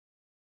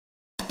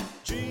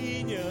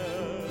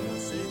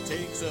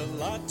There's a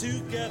lot to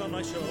get on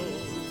my show.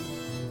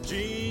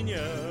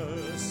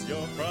 Genius,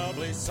 you're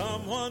probably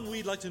someone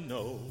we'd like to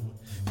know.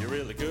 You're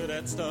really good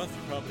at stuff,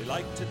 you probably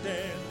like to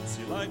dance.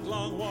 You like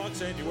long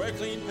walks and you wear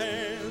clean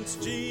pants.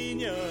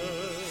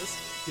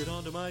 Genius, get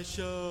onto my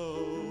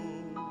show.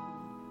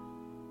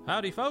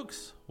 Howdy,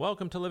 folks.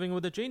 Welcome to Living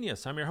with a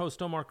Genius. I'm your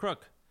host, Omar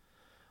Crook.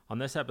 On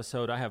this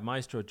episode, I have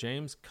Maestro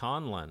James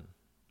Conlon.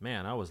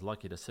 Man, I was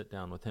lucky to sit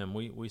down with him.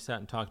 We sat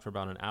and talked for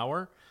about an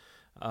hour.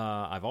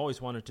 I've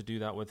always wanted to do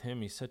that with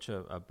him. He's such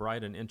a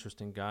bright and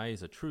interesting guy.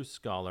 He's a true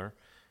scholar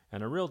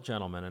and a real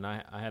gentleman, and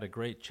I had a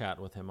great chat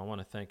with him. I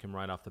want to thank him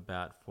right off the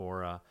bat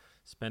for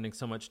spending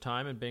so much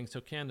time and being so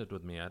candid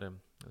with me. It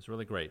was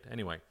really great.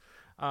 Anyway,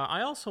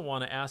 I also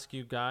want to ask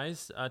you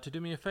guys to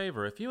do me a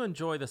favor. If you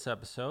enjoy this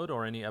episode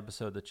or any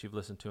episode that you've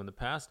listened to in the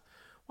past,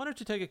 why don't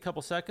you take a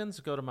couple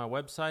seconds, go to my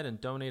website, and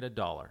donate $1.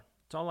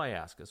 That's all I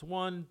ask is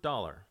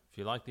 $1. If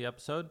you like the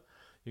episode,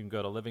 you can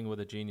go to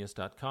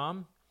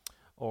livingwithagenius.com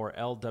or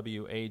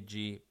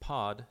lwagpod.com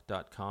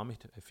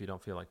if you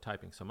don't feel like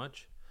typing so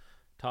much.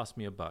 Toss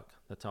me $1.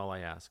 That's all I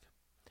ask.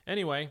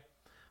 Anyway,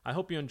 I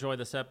hope you enjoy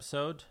this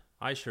episode.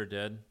 I sure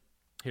did.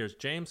 Here's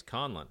James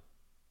Conlon.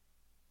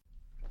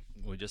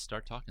 We just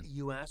start talking.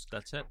 You ask?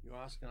 That's it. You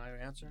ask and I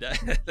answer?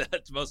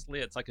 That's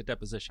mostly it's like a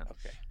deposition.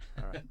 Okay.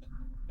 All right.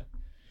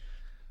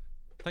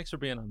 Thanks for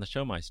being on the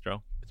show,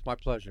 Maestro. It's my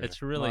pleasure.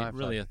 It's really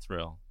a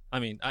thrill. I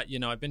mean,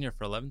 I've been here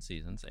for 11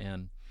 seasons,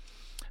 and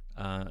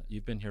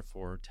you've been here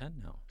for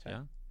 10 now.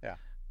 10. Yeah.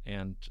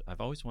 And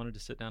I've always wanted to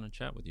sit down and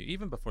chat with you,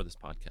 even before this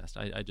podcast.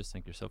 I just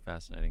think you're so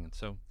fascinating and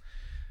so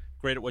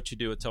great at what you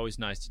do. It's always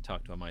nice to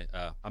talk to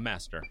a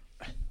master.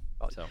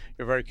 So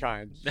You're very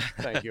kind.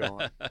 Thank you,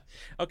 Omar.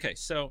 Okay,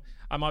 so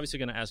I'm obviously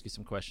going to ask you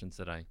some questions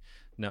that I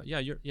know. Yeah,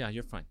 you're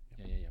fine.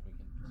 Yeah. We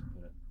can just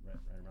put it right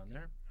around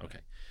there.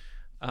 Okay.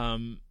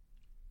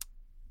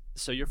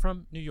 So you're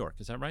from New York,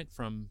 is that right?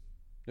 From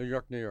New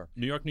York. New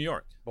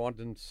York. Born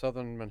in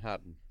southern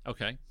Manhattan.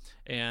 Okay.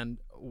 And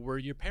were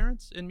your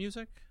parents in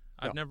music?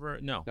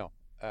 No. No.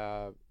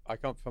 I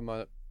come from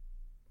I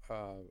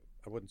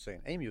wouldn't say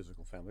an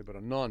amusical family, but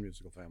a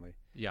non-musical family.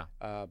 Yeah.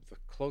 The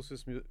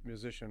closest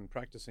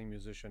practicing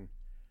musician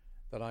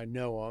that I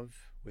know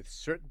of with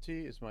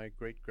certainty is my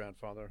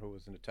great-grandfather, who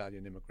was an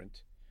Italian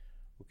immigrant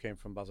who came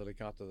from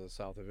Basilicata, the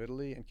south of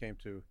Italy, and came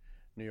to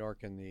New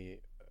York in the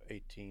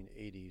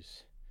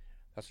 1880s.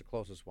 That's the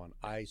closest one.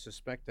 I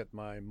suspect that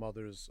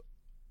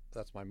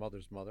that's my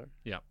mother's mother.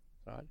 Yeah.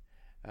 Right?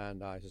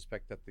 And I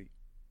suspect that the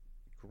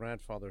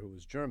grandfather, who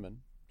was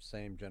German,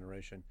 same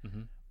generation,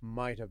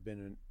 might have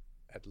been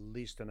at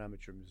least an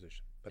amateur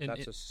musician. But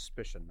that's a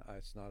suspicion.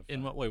 It's not.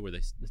 In what way? Were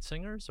they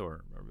singers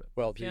or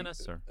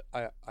pianists?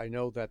 I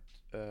know that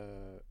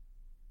the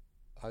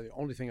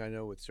only thing I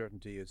know with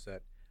certainty is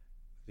that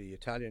the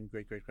Italian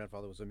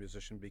great-great-grandfather was a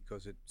musician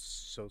because it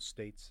so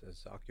states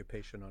as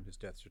occupation on his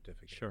death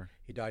certificate. Sure.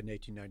 He died in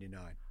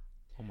 1899.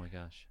 Oh, my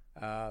gosh.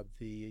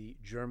 The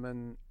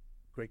German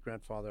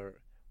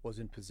great-grandfather was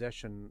in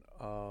possession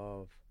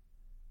of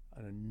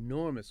an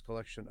enormous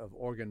collection of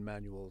organ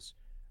manuals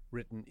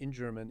written in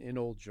German, in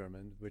Old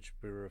German, which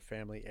were a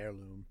family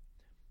heirloom.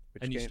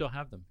 And you still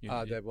have them?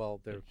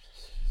 They're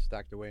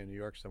stacked away in New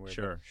York somewhere.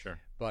 Sure.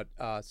 But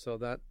so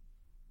that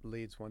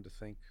leads one to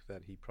think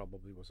that he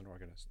probably was an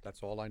organist.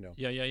 That's all I know.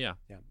 Yeah.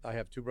 I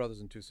have 2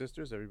 brothers and 2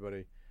 sisters.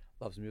 Everybody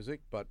loves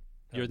music, but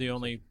I'm the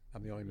only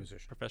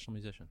musician. Professional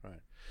musician. Right.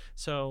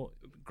 So,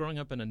 growing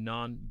up in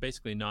a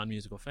basically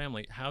non-musical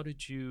family,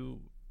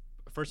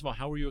 first of all,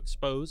 how were you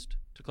exposed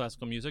to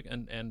classical music,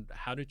 and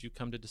how did you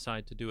come to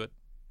decide to do it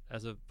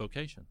as a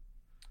vocation?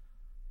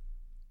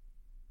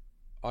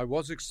 I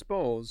was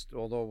exposed,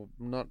 although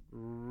not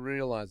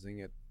realizing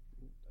it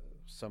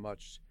so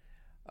much,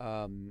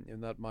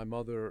 in that my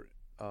mother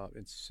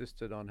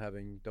insisted on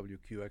having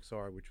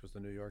WQXR, which was the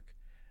New York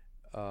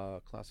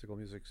classical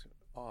music,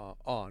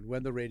 on.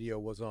 When the radio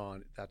was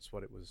on, that's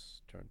what it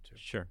was turned to.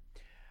 Sure.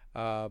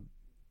 My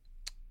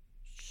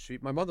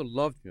mother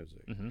loved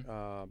music,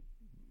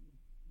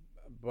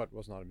 but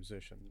was not a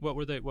musician. What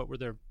were their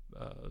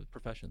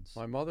professions?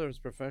 My mother's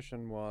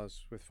profession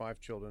was, with 5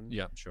 children.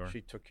 Yeah, sure.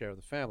 She took care of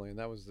the family, and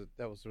that was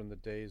during the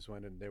days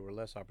when there were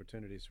less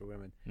opportunities for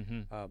women.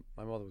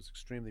 My mother was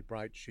extremely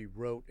bright. She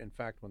wrote, in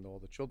fact, when all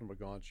the children were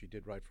gone, she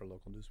did write for a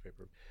local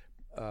newspaper.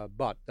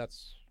 But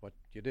that's what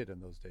you did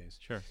in those days.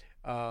 Sure.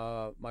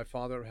 My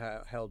father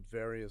held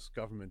various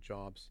government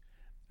jobs,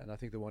 and I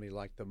think the one he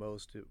liked the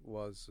most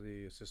was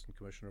the Assistant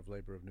Commissioner of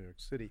Labor of New York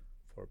City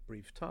for a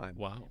brief time.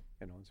 Wow.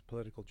 It's a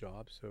political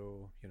job,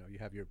 so you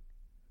have your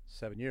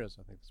 7 years.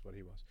 I think that's what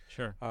he was.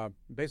 Sure.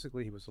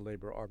 Basically, he was a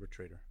labor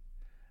arbitrator.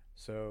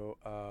 So,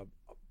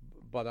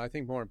 but I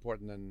think more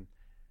important than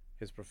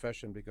his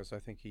profession, because I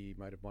think he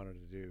might have wanted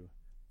to do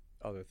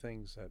other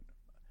things, that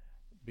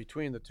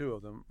between the two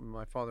of them,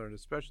 my father and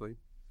especially,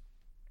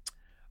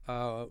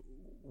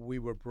 we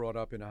were brought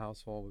up in a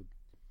household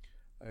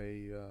with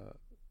a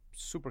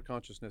super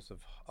consciousness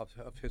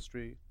of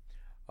history,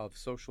 of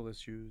social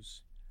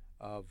issues,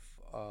 of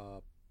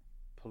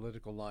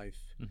political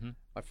life. Mm-hmm.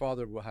 My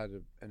father had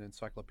an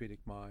encyclopedic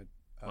mind.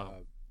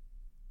 Wow.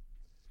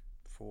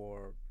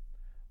 for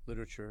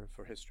literature,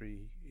 for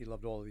history. He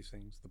loved all of these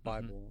things, the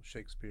Bible,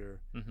 Shakespeare.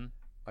 Mm-hmm.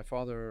 My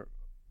father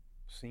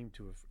seemed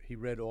to have, he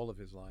read all of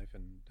his life,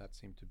 and that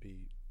seemed to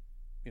be,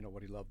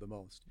 what he loved the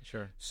most.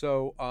 Sure.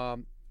 So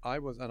I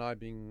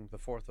being the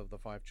fourth of the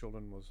 5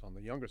 children, was on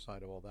the younger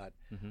side of all that.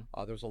 Mm-hmm.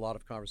 There was a lot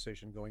of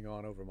conversation going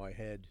on over my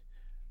head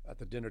at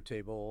the dinner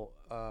table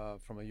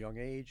from a young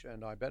age,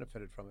 and I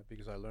benefited from it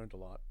because I learned a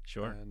lot.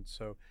 Sure. And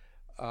so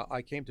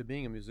I came to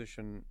being a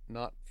musician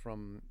not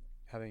from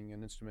having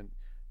an instrument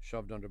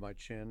shoved under my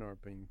chin or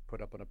being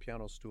put up on a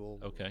piano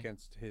stool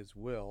against his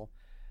will.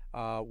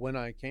 When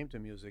I came to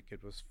music,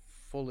 it was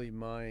fully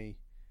my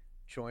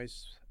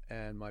choice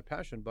and my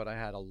passion, but I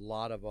had a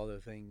lot of other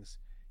things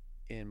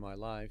in my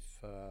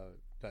life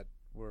that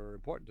were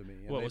important to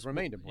me, and they've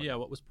remained important. Yeah,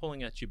 what was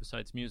pulling at you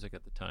besides music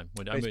at the time?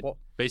 Baseball.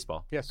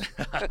 Baseball. Yes.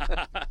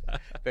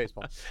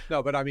 Baseball.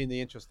 No, but I mean the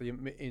interest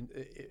in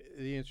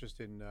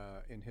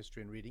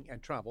history and reading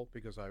and travel,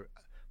 because I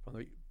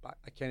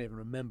can't even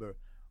remember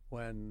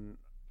when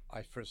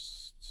I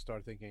first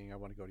started thinking I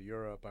want to go to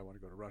Europe, I want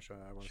to go to Russia,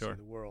 I want to see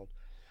the world.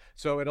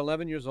 So at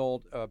 11 years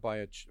old,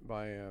 by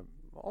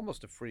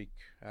almost a freak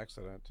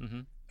accident,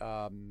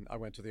 I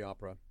went to the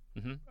opera.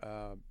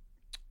 Mm-hmm.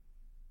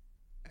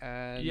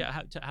 And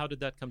how did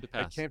that come to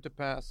pass? It came to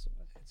pass.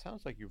 It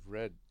sounds like you've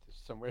read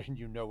somewhere and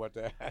you know what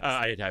to ask.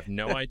 I have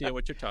no idea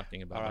what you're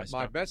talking about. All right.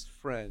 My best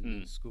friend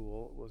in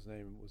school was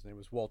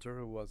Walter,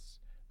 who was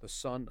the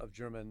son of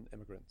German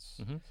immigrants,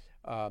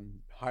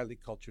 highly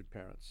cultured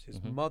parents. His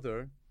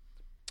mother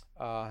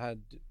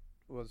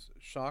was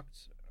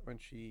shocked when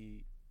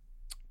she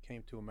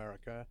came to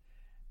America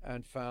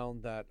and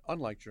found that,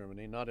 unlike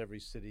Germany, not every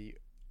city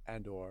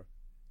and/or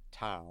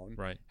town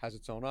has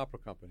its own opera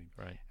company.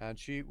 Right. And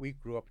we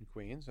grew up in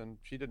Queens, and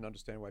she didn't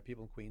understand why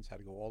people in Queens had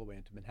to go all the way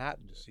into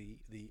Manhattan to see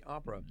the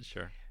opera.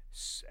 Sure.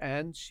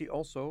 And she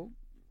also,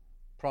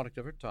 product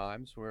of her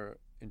times, where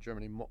in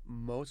Germany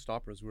most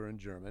operas were in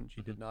German.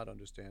 She did not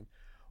understand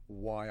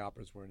why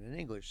operas weren't in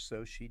English,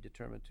 so she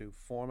determined to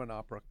form an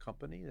opera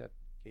company that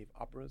gave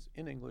operas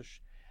in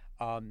English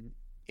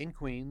in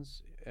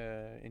Queens,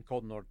 in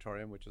Colden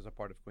Auditorium, which is a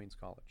part of Queens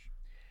College.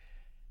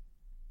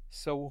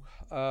 So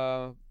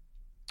I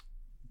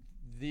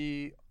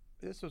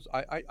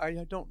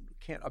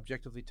can't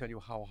objectively tell you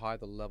how high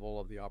the level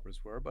of the operas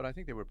were, but I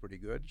think they were pretty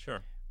good.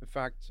 Sure. In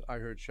fact, I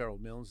heard Cheryl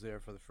Milnes there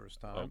for the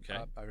first time.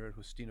 Okay. I heard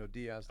Justino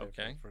Diaz there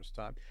for the first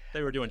time.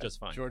 They were doing just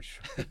fine. George,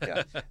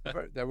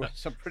 there were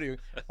some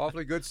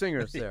awfully good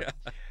singers there.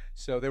 Yeah.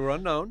 So they were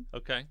unknown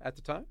at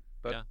the time,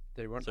 but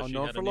they weren't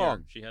unknown for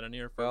long. She had an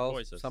ear for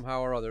voices.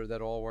 Somehow or other,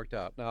 that all worked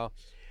out. Now,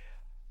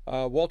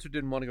 Walter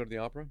didn't want to go to the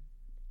opera.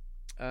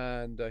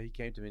 And he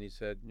came to me and he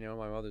said,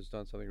 my mother's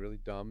done something really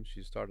dumb.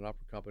 She started an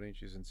opera company and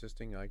she's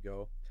insisting I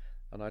go.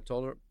 And I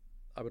told her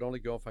I would only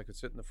go if I could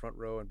sit in the front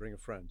row and bring a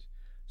friend.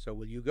 So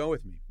will you go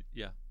with me?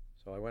 Yeah.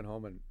 So I went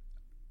home and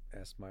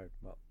asked my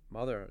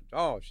mother.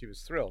 Oh, she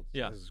was thrilled.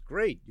 Yeah. This is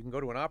great. You can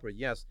go to an opera.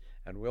 Yes.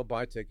 And we'll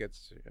buy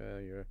tickets.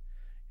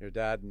 Your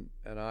dad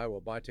and I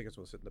will buy tickets.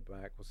 We'll sit in the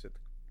back.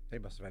 They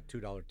must have had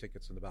 $2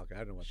 tickets in the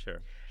balcony. I don't know what.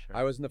 Sure.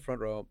 I was in the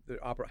front row.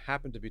 The opera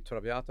happened to be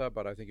Traviata,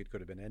 but I think it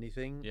could have been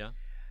anything. Yeah.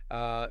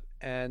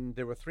 And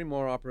there were 3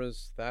 more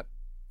operas that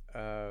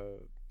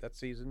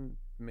season.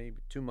 Maybe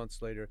 2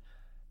 months later,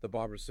 the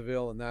Barber of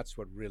Seville, and that's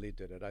what really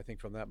did it. I think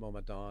from that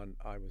moment on,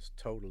 I was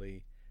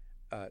totally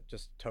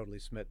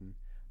smitten.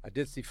 I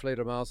did see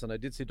Fledermaus and I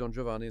did see Don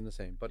Giovanni in the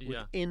same, but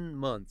within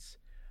months,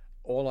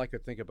 all I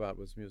could think about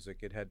was music.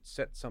 It had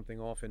set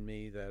something off in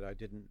me that I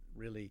didn't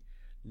really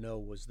know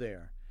was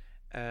there.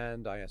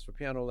 And I asked for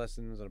piano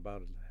lessons, and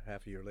about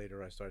half a year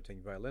later, I started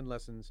taking violin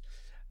lessons.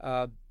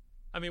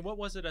 I mean, what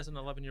was it as an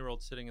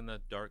 11-year-old sitting in the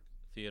dark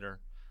theater,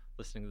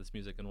 listening to this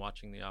music and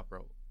watching the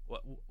opera?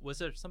 Was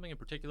there something in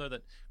particular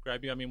that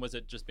grabbed you? I mean, was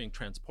it just being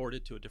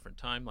transported to a different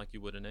time like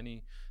you would in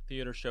any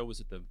theater show? Was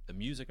it the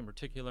music in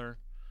particular?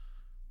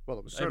 Well,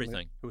 it was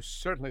everything. It was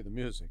certainly the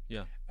music.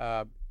 Yeah.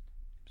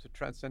 It's a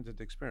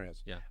transcendent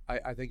experience. Yeah.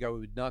 I think I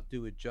would not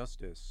do it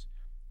justice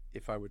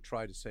if I would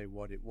try to say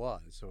what it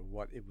was or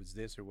what it was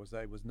this or was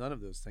that. It was none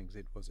of those things.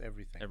 It was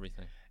everything.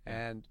 Everything.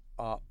 Yeah. And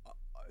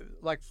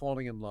like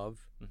falling in love,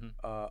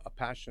 a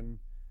passion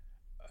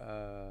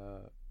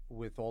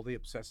with all the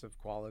obsessive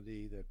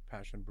quality that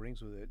passion brings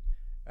with it,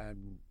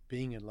 and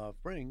being in love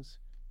brings.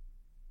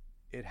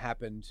 It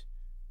happened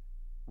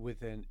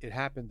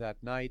that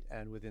night,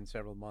 and within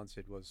several months,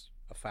 it was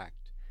a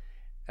fact.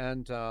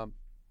 And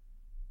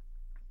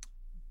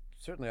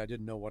certainly, I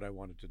didn't know what I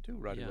wanted to do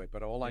right away.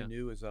 But all I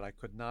knew is that I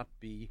could not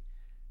be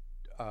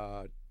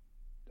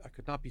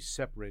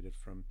separated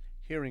from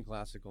hearing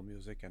classical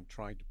music and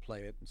trying to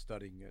play it and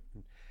studying it,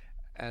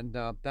 and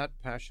that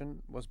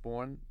passion was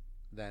born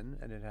then,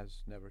 and it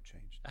has never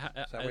changed.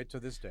 It's that way to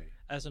this day.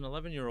 As an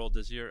 11-year-old,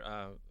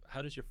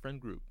 how does your friend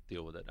group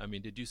deal with it? I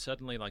mean, did you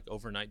suddenly, like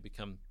overnight,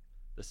 become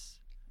this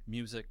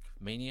music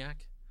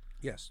maniac?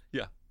 Yes.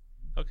 Yeah.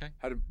 Okay.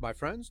 How did my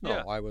friends? No,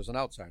 Yeah. I was an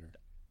outsider.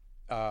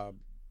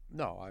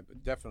 No, I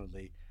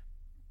definitely,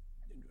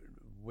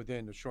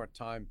 within a short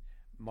time,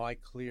 my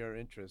clear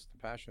interest,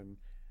 passion,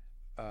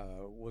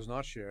 was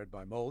not shared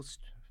by most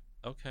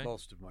Okay.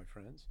 of my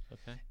friends.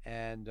 Okay.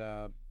 And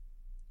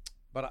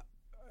but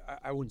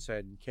I wouldn't say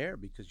I didn't care,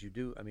 because you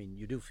do. I mean,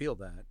 you do feel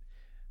that,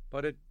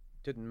 but it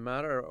didn't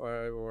matter,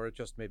 or it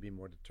just made me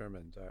more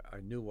determined.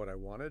 I knew what I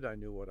wanted, I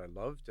knew what I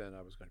loved, and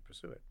I was going to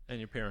pursue it. And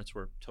your parents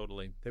were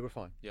totally. They were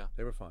fine. Yeah.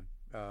 They were fine.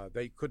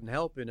 They couldn't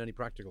help in any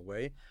practical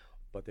way,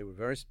 but they were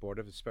very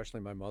supportive,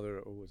 especially my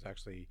mother, who was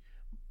actually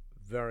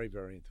very,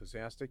 very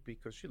enthusiastic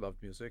because she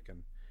loved music,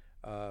 and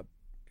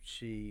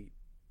she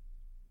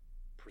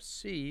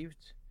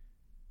perceived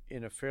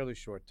in a fairly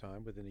short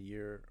time, within a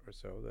year or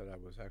so, that I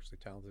was actually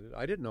talented.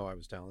 I didn't know I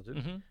was talented.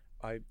 Mm-hmm.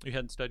 You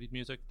hadn't studied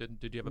music?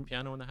 Did you have a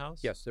piano in the house?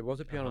 Yes, there was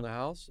a piano in the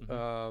house.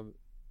 Mm-hmm.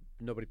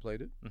 Nobody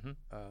played it. Mm-hmm.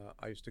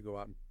 I used to go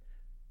out and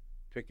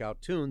pick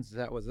out tunes.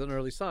 That was an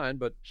early sign,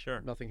 but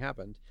Sure. nothing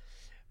happened.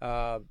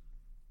 And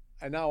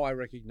now I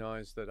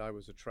recognize that I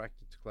was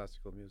attracted to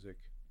classical music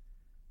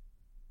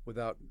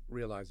without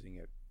realizing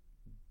it.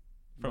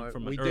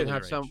 From we an did have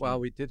earlier some. age, Well, yeah.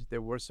 we did.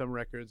 There were some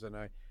records, and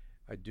I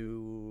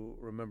do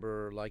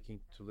remember liking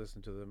to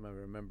listen to them. I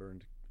remember,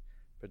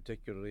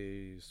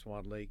 particularly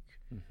Swan Lake,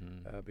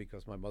 Mm-hmm.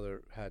 because my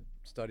mother had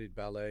studied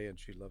ballet and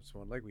she loved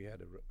Swan Lake. We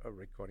had a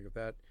recording of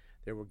that.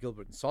 There were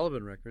Gilbert and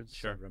Sullivan records.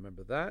 Sure. I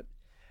remember that.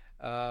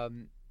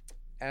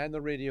 And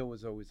the radio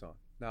was always on.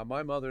 Now,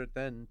 my mother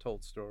then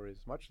told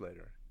stories much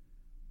later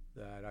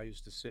that I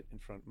used to sit in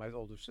front. My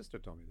older sister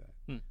told me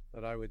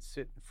that I would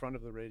sit in front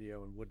of the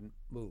radio and wouldn't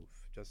move,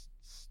 just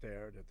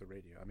stared at the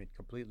radio. I mean,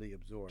 completely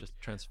absorbed. Just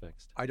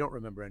transfixed. I don't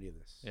remember any of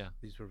this. Yeah.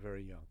 These were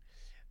very young.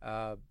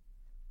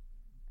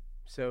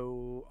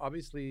 So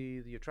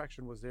obviously the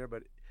attraction was there,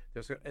 but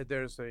there's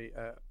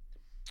a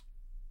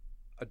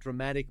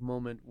dramatic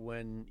moment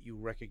when you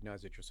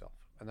recognize it yourself,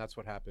 and that's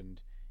what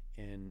happened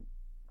in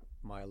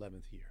my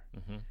 11th year.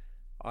 Mm-hmm.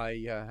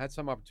 I had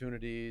some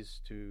opportunities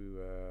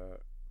to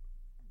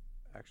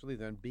actually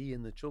then be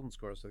in the children's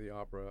chorus of the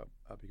opera,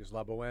 because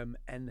La Bohème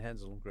and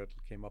Hansel and Gretel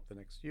came up the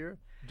next year.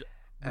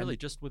 Really,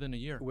 just within a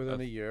year?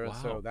 Within a year. Wow.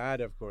 So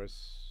that, of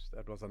course,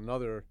 that was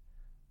another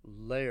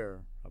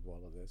layer of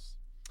all of this.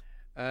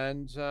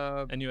 And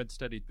And you had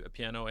studied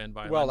piano and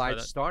violin? well, by I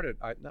that? started.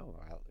 I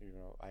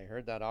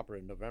heard that opera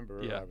in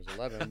November. Yeah. I was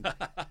 11,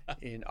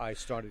 and I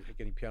started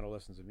getting piano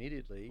lessons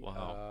immediately.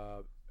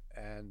 Wow.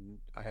 And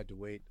I had to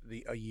wait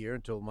a year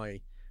until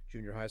my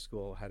junior high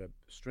school had a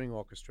string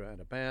orchestra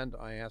and a band.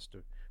 I asked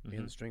to be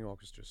in the string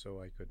orchestra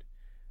so I could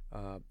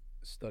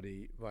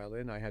study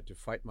violin. I had to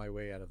fight my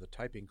way out of the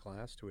typing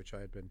class to which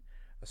I had been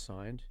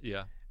assigned.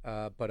 Yeah.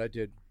 But I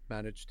did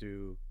manage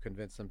to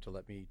convince them to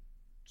let me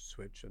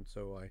switch, and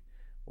so I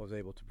was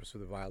able to pursue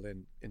the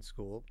violin in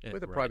school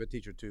with a right. private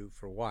teacher too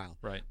for a while.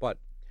 Right. But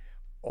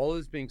all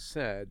this being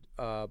said,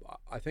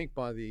 I think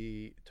by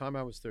the time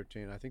I was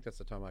 13, I think that's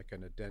the time I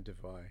can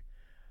identify.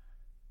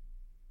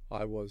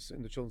 I was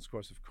in the children's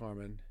chorus of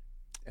Carmen,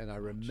 and I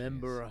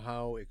remember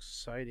how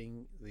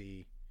exciting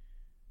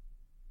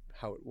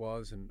how it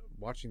was, and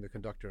watching the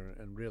conductor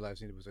and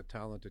realizing it was a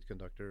talented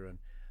conductor, and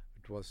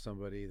it was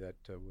somebody that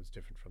was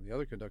different from the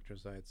other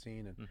conductors I had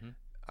seen, and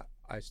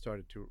I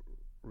started to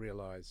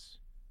realize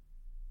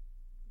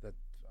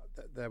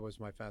that was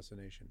my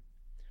fascination.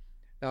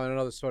 Now, in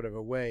another sort of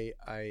a way,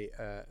 I,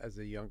 as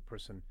a young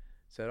person,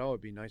 said, "Oh,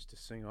 it'd be nice to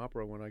sing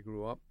opera when I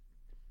grew up,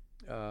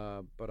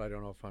 but I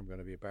don't know if I'm going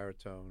to be a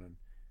baritone."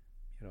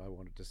 And I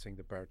wanted to sing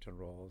the baritone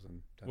roles.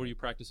 And Were you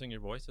practicing your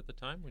voice at the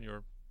time when you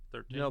were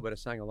 13? No, but I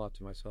sang a lot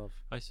to myself.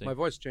 I see. My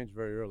voice changed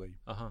very early.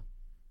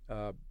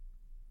 Uh-huh.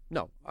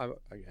 No,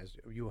 as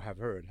you have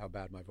heard how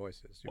bad my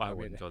voice is. Well, I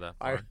wouldn't go that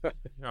far.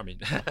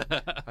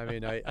 I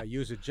mean, I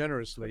use it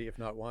generously, if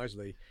not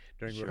wisely,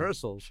 during Sure.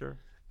 rehearsals. Sure.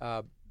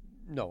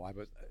 No,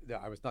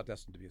 I was not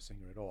destined to be a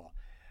singer at all.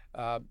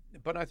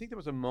 But I think there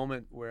was a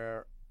moment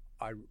where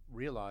I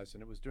realized,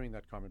 and it was during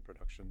that Carmen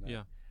production,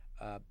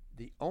 that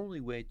the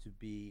only way to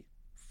be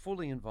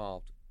fully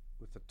involved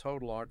with the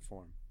total art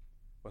form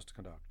was to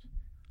conduct.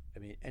 I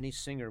mean, any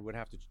singer would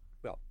have to,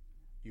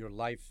 your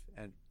life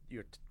and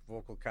your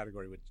vocal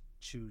category would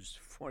choose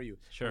for you.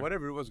 Sure.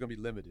 Whatever it was going to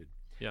be limited.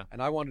 Yeah. And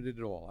I wanted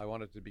it all. I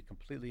wanted to be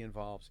completely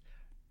involved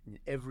in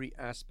every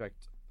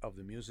aspect of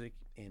the music,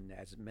 in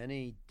as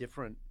many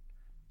different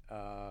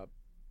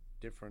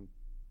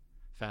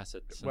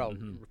Facets.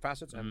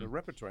 facets and the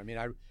repertoire. I mean,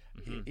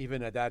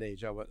 even at that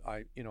age,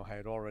 I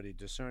had already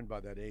discerned by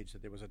that age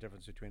that there was a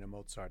difference between a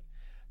Mozart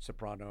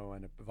soprano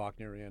and a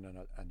Wagnerian and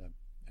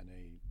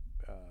a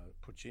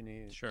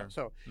Puccini. Sure.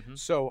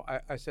 So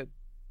I said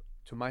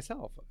to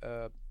myself,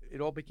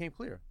 it all became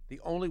clear. The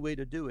only way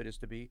to do it is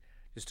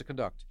to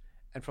conduct.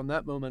 And from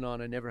that moment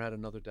on, I never had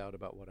another doubt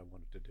about what I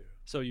wanted to do.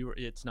 So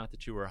it's not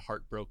that you were a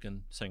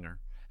heartbroken singer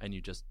and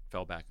you just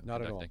fell back on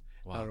Not at conducting.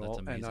 all. Wow, Not at that's all.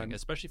 And amazing.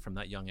 Especially from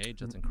that young age.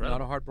 That's incredible.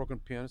 Not a heartbroken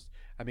pianist.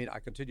 I mean, I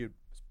continued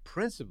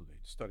principally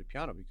to study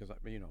piano because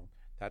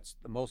that's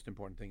the most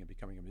important thing in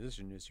becoming a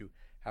musician, is you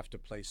have to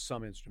play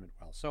some instrument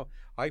well. So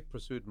I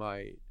pursued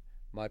my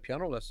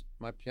piano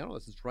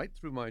lessons right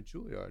through my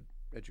Juilliard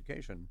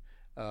education.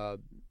 I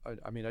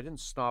mean, I didn't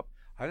stop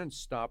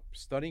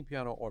studying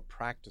piano or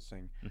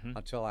practicing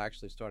until I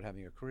actually started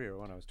having a career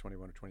when I was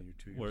 21 or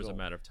 22 years old. Where it was a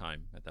matter of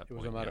time at that It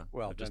point. was a matter,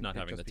 well, of just then not it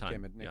having just the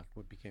time.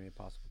 it became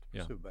impossible to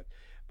Yeah.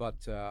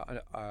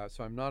 pursue.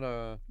 So I'm not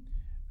a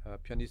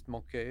pianiste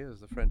manqué, as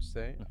the French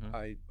say.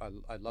 I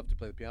love to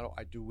play the piano.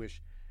 I do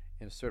wish,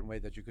 in a certain way,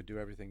 that you could do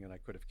everything, and I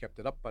could have kept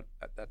it up. But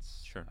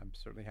that's Sure. I'm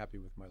certainly happy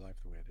with my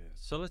life the way it is.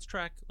 So let's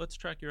track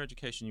your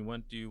education. You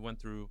went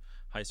through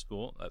high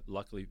school,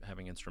 luckily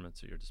having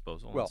instruments at your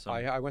disposal. Well,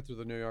 I went through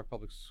the New York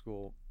Public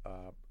School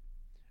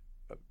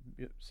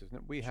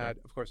system. We had,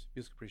 of course,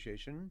 music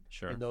appreciation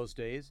in those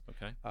days.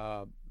 Okay.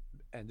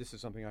 And this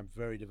is something I'm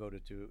very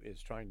devoted to,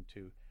 is trying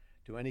to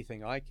do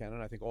anything I can,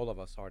 and I think all of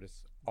us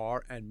artists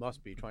are and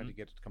must be trying to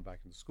get it to come back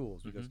into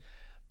schools, because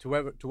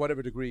to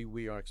whatever degree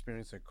we are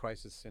experiencing a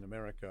crisis in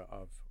America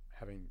of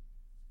having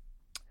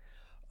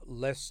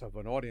less of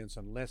an audience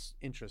and less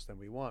interest than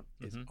we want,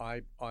 is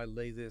I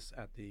lay this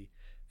at the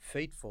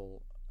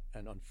fateful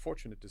and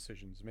unfortunate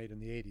decisions made in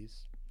the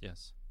 80s.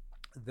 Yes.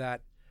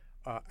 That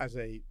as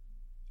a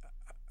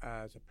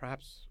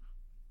perhaps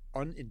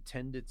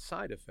unintended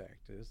side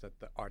effect is that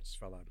the arts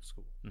fell out of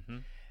school.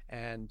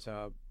 And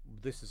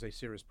this is a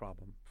serious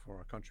problem for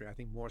our country, I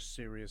think more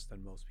serious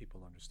than most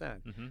people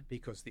understand,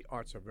 because the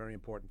arts are very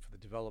important for the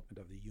development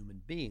of the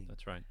human being.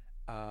 That's right.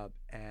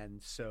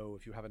 And so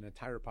if you have an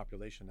entire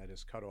population that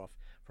is cut off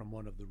from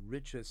one of the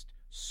richest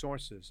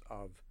sources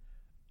of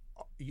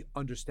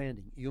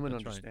understanding, human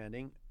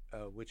understanding,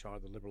 which are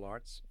the liberal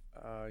arts,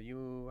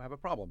 you have a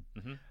problem.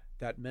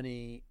 That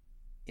many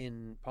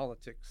in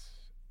politics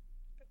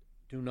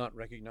do not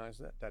recognize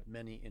that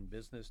many in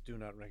business do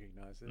not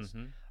recognize this,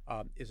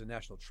 is a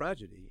national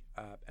tragedy.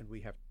 And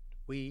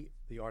we,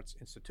 the arts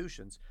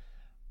institutions,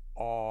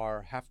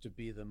 have to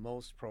be the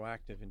most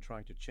proactive in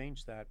trying to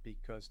change that,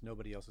 because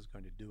nobody else is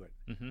going to do it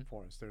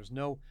for us.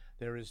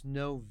 There is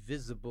no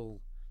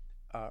visible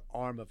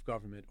arm of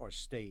government or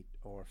state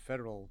or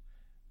federal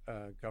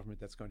government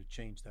that's going to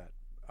change that,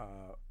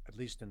 at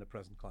least in the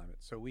present climate.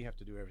 So we have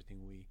to do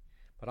everything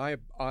But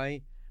I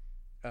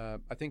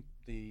think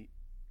the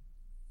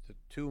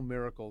two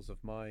miracles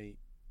of my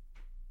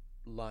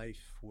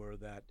life were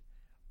that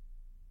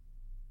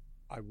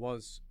I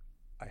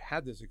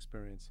had this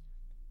experience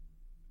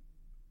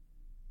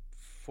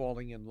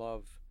falling in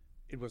love.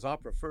 It was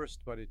opera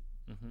first, but it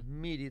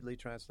immediately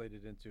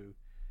translated into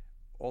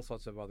all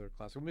sorts of other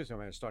classical music. I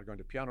mean, I started going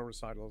to piano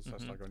recitals. I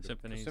started going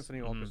to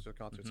symphony orchestra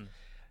concerts.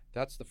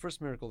 That's the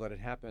first miracle that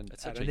it happened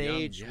at an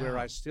age where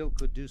I still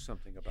could do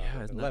something about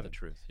it. Isn't that the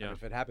truth? Yeah. And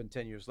if it happened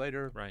 10 years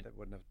later, Right. that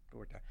wouldn't have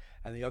worked out.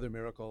 And the other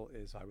miracle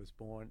is I was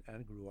born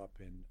and grew up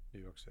in New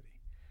York City.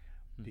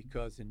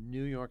 Because in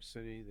New York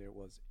City, there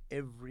was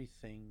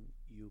everything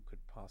you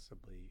could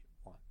possibly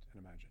want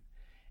and imagine.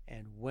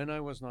 And when I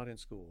was not in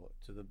school,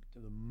 to the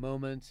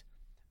moment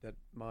that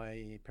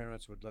my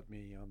parents would let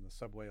me on the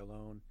subway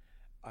alone,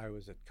 I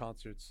was at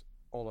concerts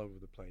all over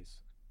the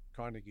place.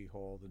 Carnegie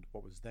Hall,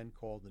 what was then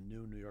called the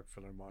New York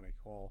Philharmonic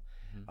Hall,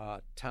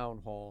 Town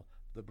Hall,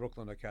 the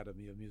Brooklyn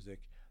Academy of Music,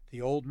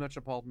 the old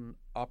Metropolitan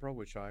Opera,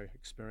 which I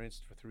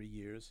experienced for 3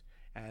 years,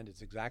 and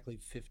it's exactly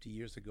 50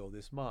 years ago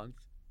this month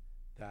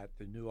that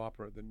the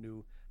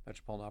new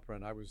Metropolitan Opera,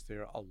 and I was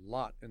there a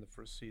lot in the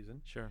first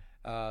season. Sure.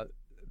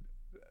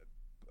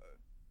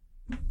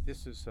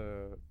 This is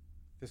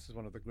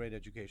one of the great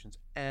educations,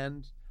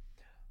 and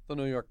the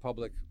New York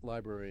Public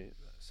Library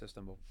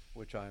system, of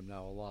which I am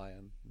now a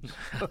lion,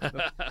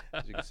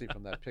 as you can see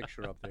from that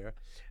picture up there.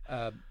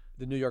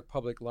 The New York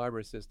Public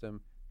Library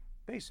system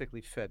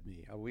basically fed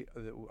me.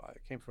 I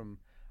came from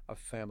a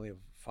family of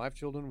 5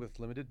 children with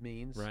limited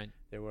means. Right.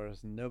 There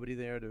was nobody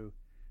there to.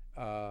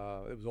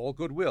 It was all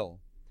goodwill,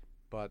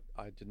 but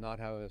I did not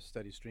have a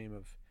steady stream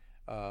of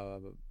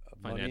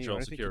money Financial or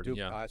anything security. to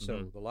do. Yeah.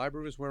 So the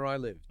library was where I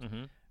lived.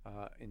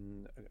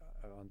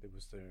 It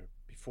was there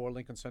before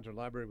Lincoln Center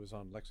Library was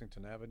on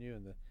Lexington Avenue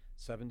in the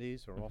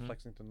 70s, or off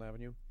Lexington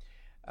Avenue.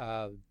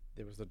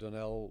 There was the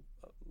Donnell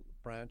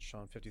branch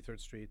on 53rd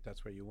Street.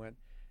 That's where you went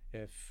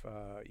if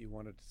you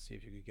wanted to see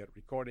if you could get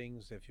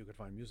recordings, if you could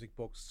find music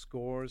books,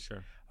 scores.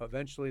 Sure.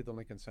 Eventually, the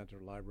Lincoln Center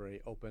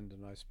Library opened,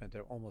 and I spent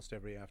almost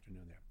every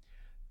afternoon there.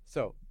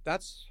 So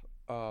that's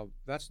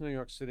New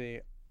York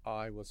City.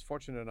 I was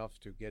fortunate enough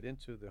to get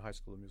into the High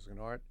School of Music and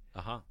Art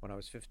when I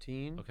was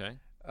 15. Okay.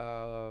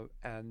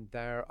 And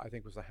there, I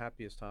think, was the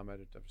happiest time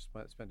I'd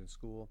ever spent in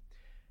school.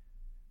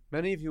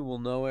 Many of you will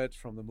know it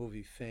from the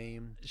movie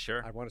Fame.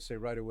 Sure. I want to say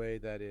right away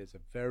that is a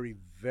very,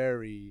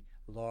 very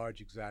large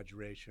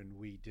exaggeration.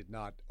 We did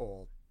not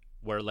all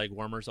wear leg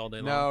warmers all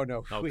day long? No.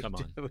 Oh, come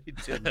on. We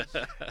didn't.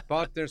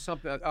 But there's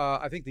something.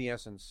 I think the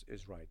essence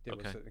is right. There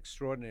was an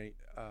extraordinary.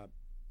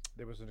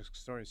 There was an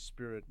extraordinary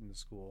spirit in the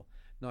school,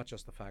 not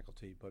just the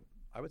faculty, but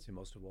I would say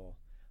most of all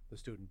the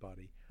student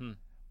body.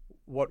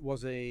 What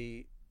was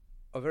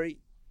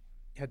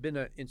had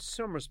been in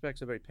some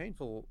respects a very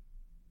painful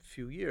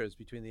few years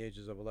between the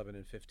ages of 11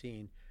 and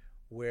 15,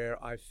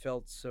 where I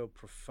felt so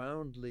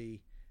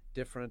profoundly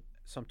different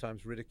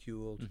sometimes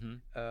ridiculed,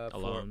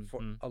 Alone.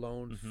 for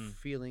alone, Mhm.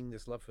 feeling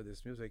this love for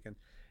this music, and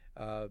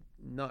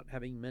not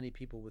having many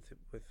people with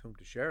whom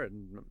to share it,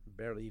 and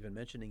barely even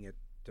mentioning it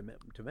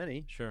to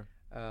many. Sure.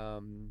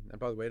 And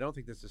by the way, I don't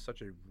think this is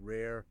such a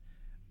rare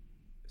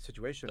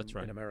situation That's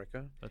right. in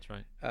America. That's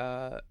right.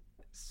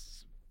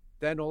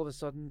 Then all of a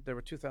sudden, there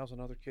were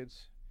 2,000 other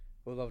kids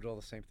who loved all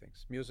the same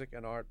things: music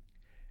and art,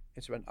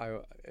 instrument.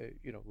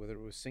 Whether it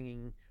was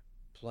singing,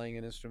 playing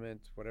an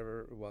instrument,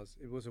 whatever it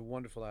was a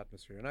wonderful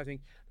atmosphere. And I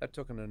think that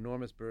took an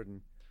enormous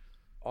burden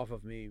off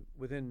of me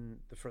within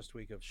the first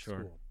week of Sure.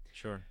 school.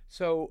 Sure.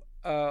 So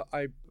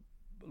I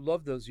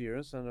loved those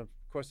years, and of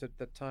course at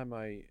that time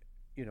I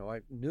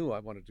knew I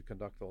wanted to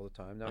conduct all the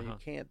time. Now you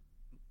can't.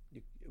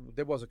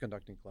 There was a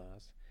conducting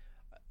class.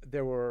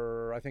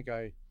 I think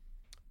I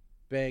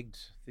begged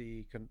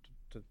the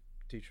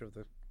teacher of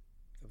the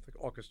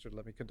orchestra to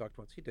let me conduct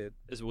once. He did.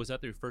 Was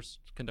that your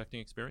first conducting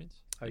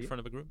experience in Yeah. front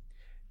of a group?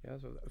 Yeah,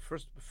 so the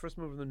first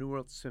move in the New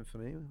World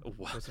Symphony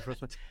Wow. was the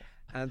first one,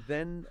 and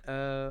then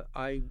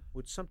I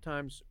would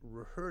sometimes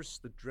rehearse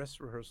the dress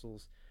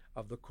rehearsals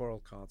of the choral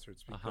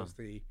concerts because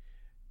the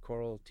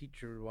choral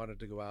teacher wanted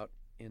to go out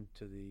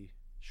into the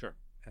Sure.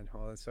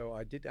 hall, and so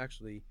I did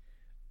actually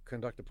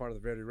conduct a part of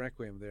the Verdi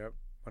Requiem there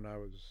when I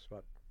was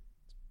about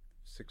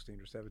 16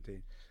 or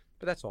 17.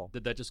 But that's all.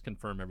 Did that just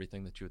confirm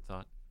everything that you had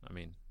thought? I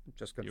mean,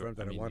 Just confirmed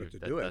that I wanted to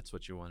do it. That's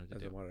what you wanted to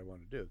That's do. what I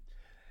wanted to do.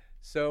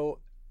 So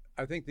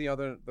I think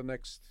the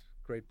next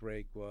great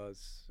break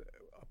was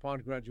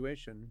upon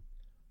graduation.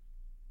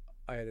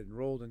 I had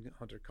enrolled in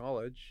Hunter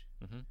College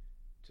Mhm.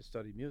 to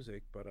study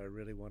music, but I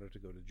really wanted to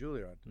go to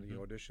Juilliard. Mhm. The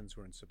auditions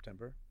were in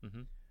September.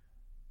 Mhm.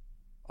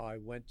 I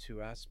went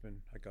to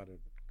Aspen. I got a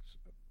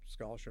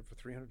scholarship for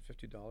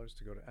 $350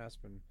 to go to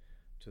Aspen.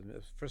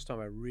 The first time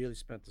I really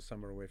spent the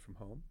summer away from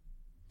home.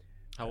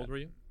 How old were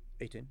you?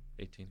 18.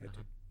 18.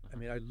 18. I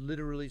mean, I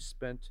literally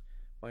spent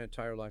my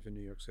entire life in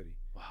New York City.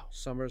 Wow.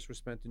 Summers were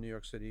spent in New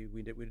York City.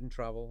 We didn't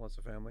travel as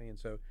a family, and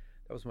so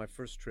that was my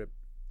first trip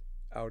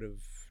out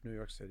of New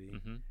York City.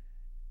 Mm-hmm.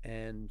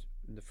 And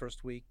in the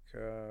first week,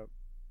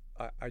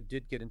 I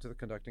did get into the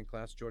conducting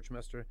class. George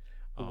Mester,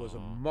 who was a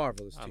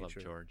marvelous I teacher,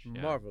 love George.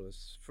 Yeah.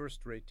 marvelous,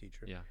 first-rate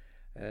teacher. Yeah.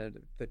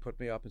 And they put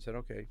me up and said,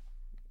 okay.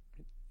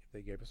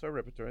 They gave us our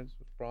repertoire,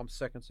 Brahms'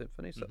 Second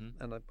Symphony, so,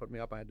 and they put me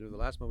up. I had to do the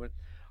last movement.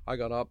 I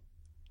got up,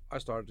 I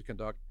started to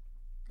conduct,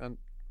 and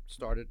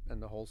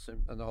the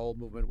whole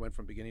movement went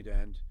from beginning to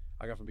end.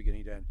 I got from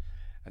beginning to end,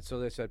 and so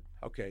they said,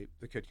 "Okay,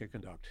 the kid can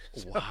conduct."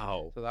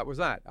 Wow. So that was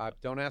that.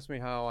 Don't ask me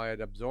how I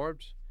had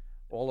absorbed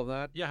all of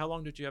that. Yeah. How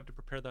long did you have to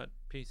prepare that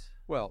piece?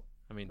 Well,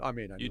 I mean,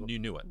 you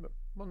knew it.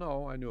 Well,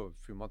 no, I knew a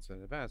few months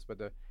in advance, but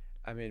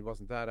it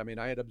wasn't that. I mean,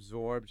 I had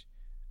absorbed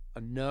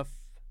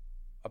enough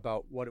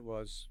about what it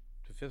was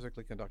to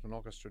physically conduct an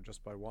orchestra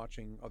just by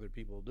watching other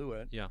people do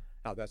it. Yeah.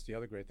 Now that's the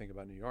other great thing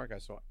about New York. I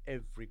saw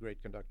every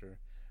great conductor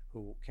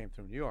who came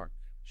through New York.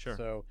 Sure.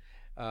 So,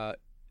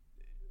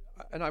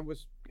 and I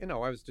was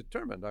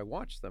determined. I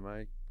watched them.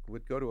 I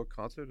would go to a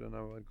concert, and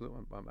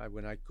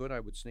when I could, I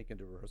would sneak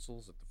into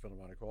rehearsals at the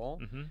Philharmonic Hall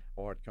Mm-hmm.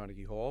 or at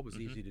Carnegie Hall. It was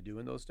Mhm. easy to do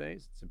in those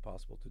days. It's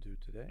impossible to do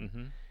today.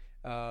 Mm-hmm.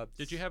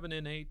 Did you have an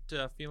innate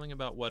feeling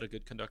about what a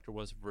good conductor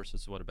was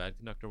versus what a bad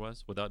conductor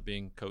was, without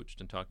being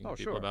coached and talking to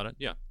people sure. about it?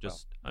 Yeah,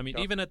 just yeah.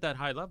 even at that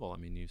high level, I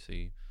mean, you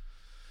see,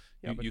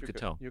 But you could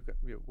tell.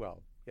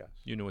 Well, yes.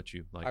 You knew what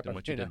you liked and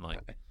what you didn't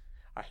like.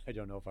 I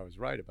don't know if I was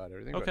right about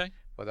everything. Okay.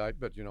 But I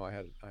had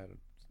a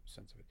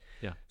sense of it.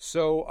 Yeah.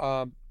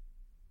 So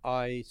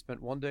I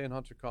spent one day in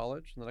Hunter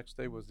College, and the next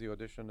day was the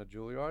audition at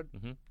Juilliard,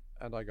 Mhm.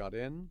 and I got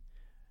in.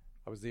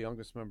 I was the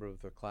youngest member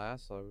of the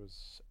class. I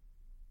was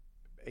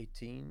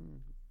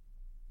 18.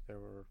 There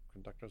were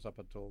conductors up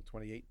until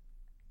 28,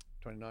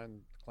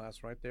 29. The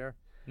class right there.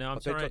 Now,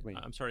 But they took me.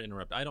 I'm sorry to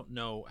interrupt. I don't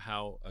know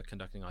how a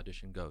conducting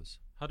audition goes.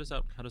 How does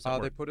that They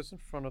work? put us in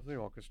front of the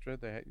orchestra.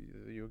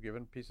 You were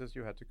given pieces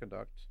you had to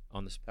conduct.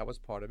 On the That was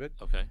part of it.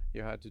 Okay.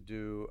 You had to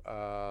do.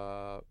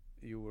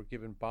 You were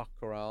given Bach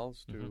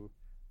chorales to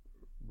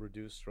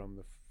reduce from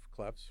the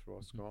clefs for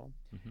Oscar.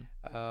 Mhm.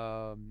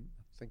 I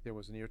think there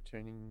was an ear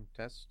training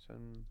test,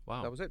 and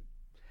Wow. that was it.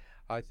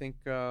 I think,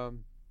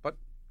 but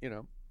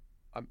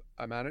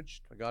I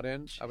managed. I got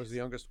in. I was the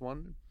youngest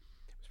one.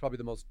 It was probably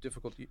the most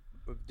difficult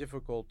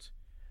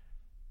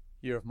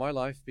year of my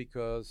life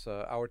because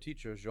our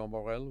teacher Jean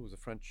Morel, who was a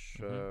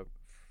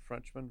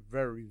Frenchman,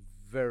 very,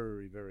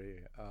 very,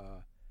 very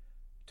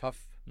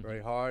tough,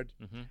 very hard.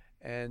 Mm-hmm.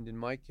 And in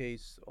my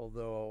case,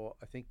 although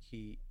I think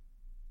he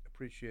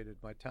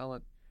appreciated my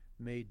talent,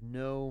 made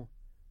no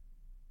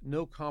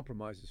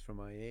compromises for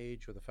my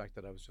age or the fact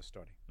that I was just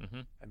starting.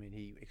 Mm-hmm. I mean,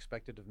 he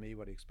expected of me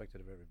what he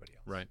expected of everybody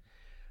else.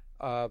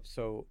 Right.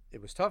 So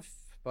it was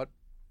tough, but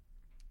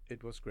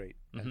it was great.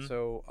 Mm-hmm. And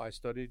so I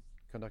studied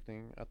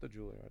conducting at the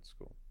Juilliard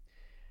School.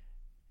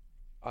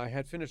 I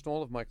had finished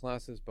all of my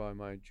classes by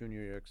my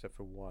junior year except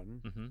for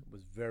one. Mm-hmm.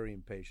 Was very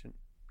impatient.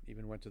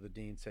 Even went to the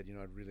dean, said,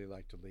 I'd really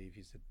like to leave.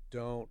 He said,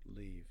 don't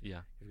leave.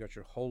 Yeah. You've got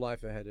your whole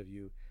life ahead of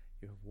you.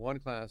 You have one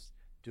class,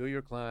 do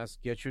your class,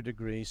 get your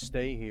degree,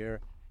 stay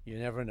here. You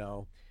never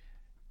know.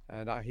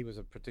 And he was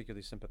a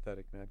particularly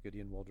sympathetic man,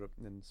 Gideon Waldrop.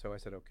 And so I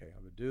said, okay,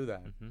 I would do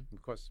that. Mm-hmm.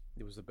 Of course,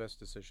 it was the best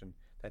decision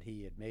that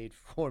he had made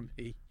for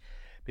me,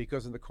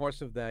 because in the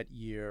course of that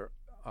year,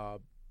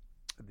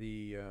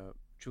 the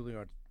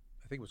Juilliard,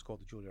 I think it was called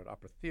the Juilliard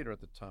Opera Theater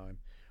at the time,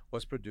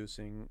 was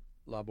producing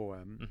La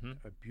Bohème, Mm-hmm.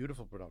 a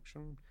beautiful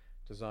production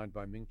designed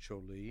by Ming Cho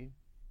Lee,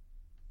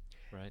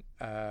 Right.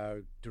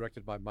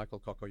 directed by Michael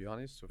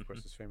Kokoyannis, who of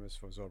course is famous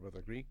for Zorba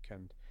the Greek,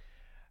 and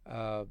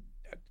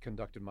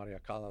conducted Maria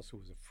Callas, who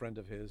was a friend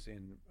of his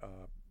in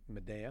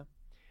Medea,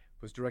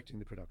 was directing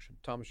the production.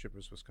 Thomas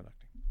Shippers was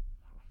conducting.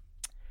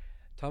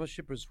 Thomas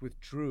Shippers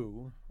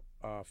withdrew,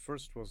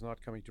 first was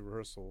not coming to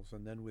rehearsals,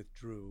 and then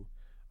withdrew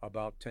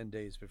about 10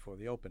 days before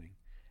the opening.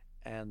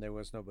 And there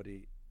was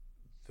nobody.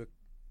 The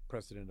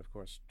president, of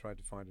course, tried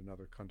to find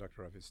another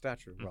conductor of his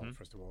stature. Well, Mhm.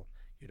 first of all,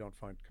 you don't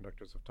find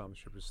conductors of Thomas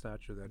Shippers'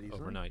 stature that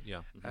easily. Overnight,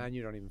 yeah. Mhm. And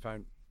you don't even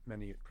find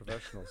many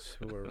professionals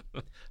who are,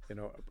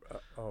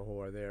 who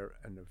are there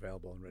and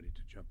available and ready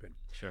to jump in.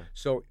 Sure.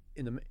 So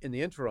in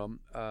the interim,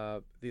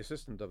 the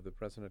assistant of the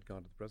president had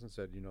gone to the president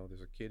and said,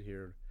 there's a kid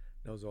here,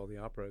 knows all the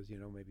operas,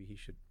 maybe he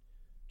should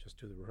just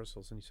do the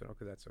rehearsals. And he said,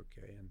 okay, that's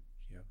okay, and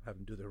have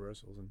him do the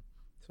rehearsals. And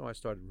so I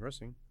started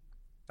rehearsing.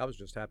 I was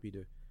just happy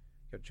to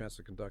get a chance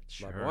to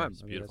conduct La Sure. Bohème.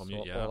 It's beautiful that's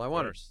music. all Yeah, I of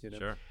wanted. course.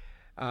 Sure.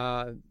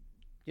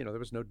 There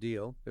was no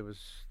deal.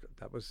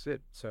 That was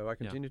it. So I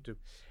continued to.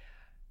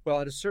 Well,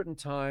 at a certain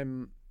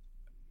time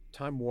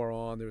wore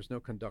on. There was no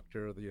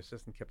conductor. The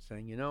assistant kept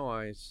saying,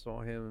 I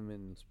saw him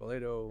in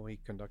Spoleto. He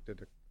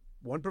conducted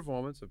one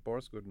performance of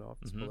Boris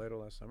Godunov in Spoleto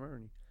last summer,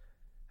 and he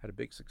had a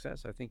big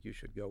success. I think you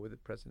should go with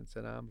it. President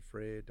said, I'm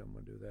afraid I'm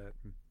going to do that.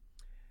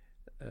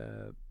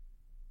 And,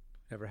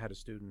 never had a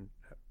student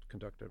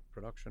conduct a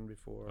production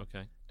before.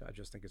 Okay. I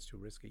just think it's too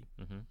risky.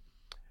 Mm-hmm.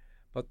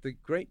 But the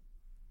great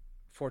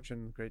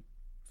fortune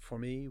for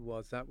me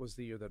was that was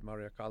the year that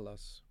Maria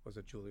Callas was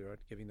at Juilliard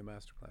giving the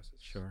master classes.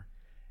 Sure.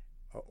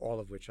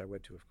 All of which I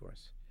went to, of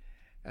course.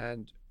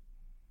 And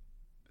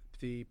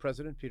the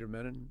president, Peter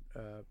Menon,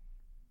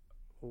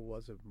 who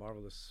was a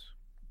marvelous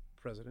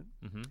president,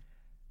 Mm-hmm.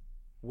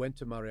 went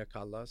to Maria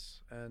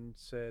Callas and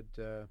said,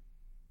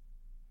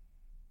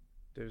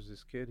 there's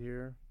this kid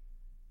here.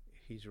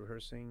 He's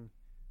rehearsing.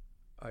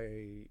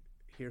 I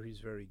hear he's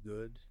very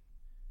good,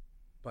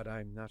 but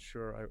I'm not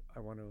sure I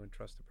want to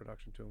entrust the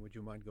production to him. Would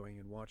you mind going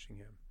and watching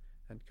him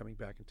and coming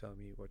back and telling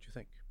me what you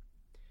think?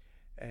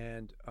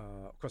 And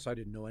of course, I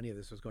didn't know any of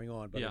this was going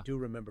on, but I do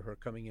remember her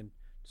coming in,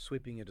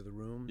 sweeping into the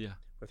room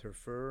with her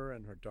fur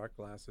and her dark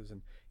glasses.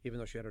 And even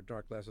though she had her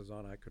dark glasses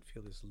on, I could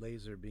feel this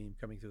laser beam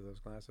coming through those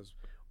glasses,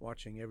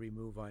 watching every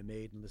move I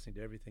made and listening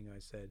to everything I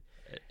said.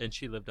 And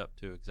she lived up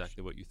to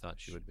exactly what you thought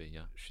she would be,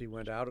 yeah. She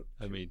went out,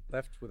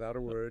 left without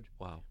a word.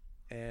 Wow.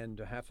 And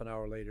half an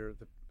hour later,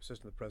 the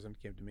assistant of the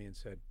president came to me and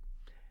said,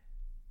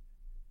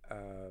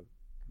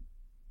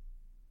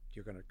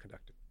 you're going to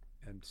conduct it.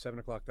 And 7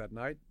 o'clock that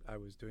night, I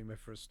was doing my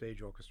first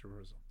stage orchestra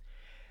rehearsal.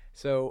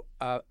 So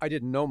I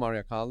didn't know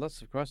Maria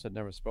Callas, of course. I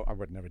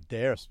would never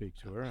dare speak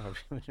to her,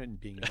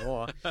 being in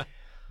awe.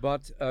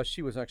 But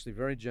she was actually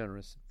very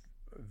generous,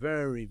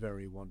 very,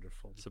 very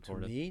wonderful.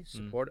 Supportive. To me,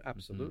 supportive, Mm-hmm.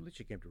 absolutely.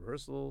 She came to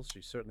rehearsals.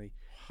 She certainly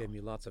gave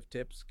me lots of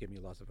tips, gave me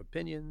lots of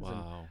opinions.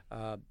 Wow.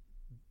 And,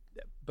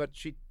 but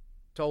she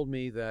told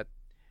me that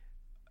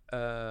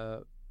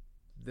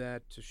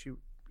she,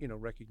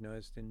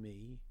 recognized in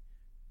me.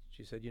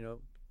 She said,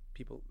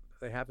 people,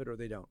 they have it or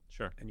they don't.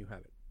 Sure. And you have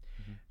it.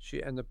 Mm-hmm.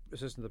 She and the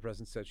assistant of the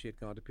president said she had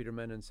gone to Peter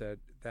Menon and said,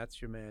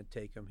 that's your man,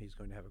 take him, he's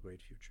going to have a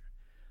great future.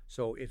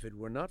 So if it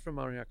were not for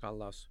Maria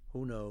Callas,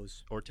 who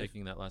knows? Or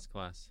taking that last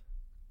class.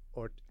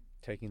 Or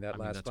taking that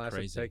last that's class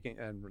crazy.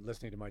 and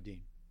listening to my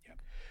dean. Yeah.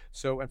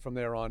 So, and from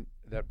there on,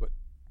 that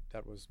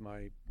was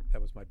my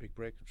big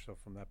break. So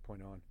from that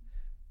point on,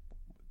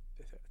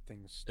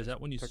 things. Is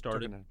that when you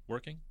started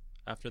working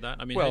after that?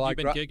 I mean, well, had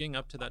you been gigging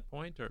up to that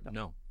point, or nothing?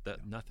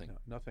 No,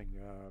 nothing.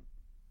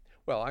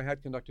 Well, I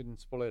had conducted in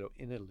Spoleto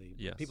in Italy.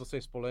 Yes. When people say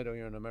Spoleto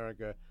here in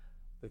America,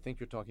 they think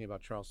you're talking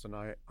about Charleston.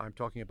 I'm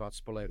talking about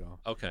Spoleto.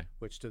 Okay.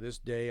 Which to this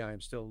day I am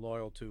still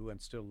loyal to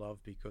and still love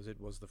because it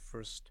was the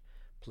first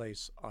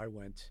place I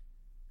went.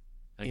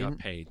 And got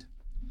paid.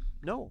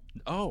 No.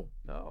 Oh.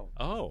 No.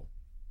 Oh.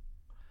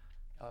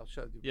 I'll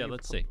show you. Yeah,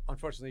 let's see.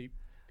 Unfortunately,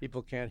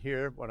 people can't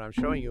hear what I'm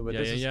showing you, but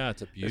this is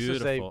it's a beautiful.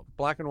 This is a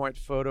black and white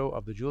photo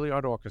of the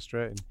Juilliard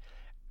Orchestra,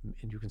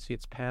 and you can see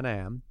it's Pan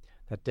Am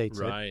that dates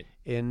it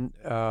in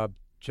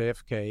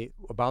JFK,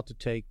 about to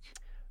take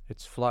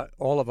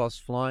all of us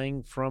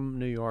flying from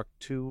New York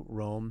to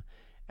Rome,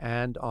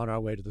 and on our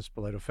way to the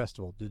Spoleto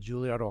Festival. The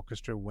Juilliard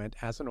Orchestra went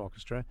as an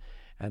orchestra,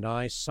 and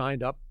I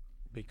signed up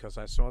because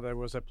I saw there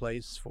was a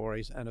place for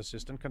an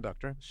assistant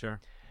conductor. Sure.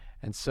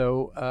 And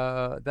so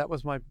that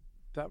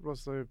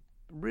was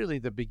really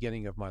the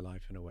beginning of my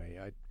life in a way.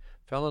 I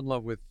fell in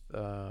love with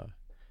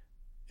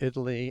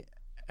Italy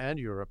and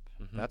Europe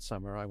that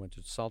summer. I went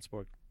to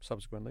Salzburg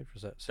subsequently for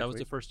 6 weeks. That was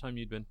the first time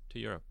you'd been to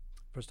Europe?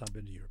 First time I've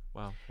been to Europe.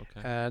 Wow,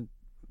 okay. And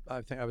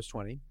I think I was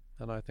 20,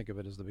 and I think of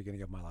it as the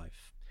beginning of my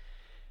life.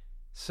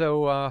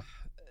 So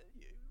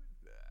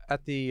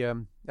at the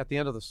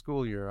end of the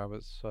school year, I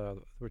was,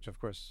 which of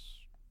course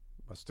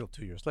was still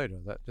 2 years later.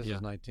 This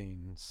is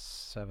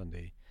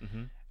 1970.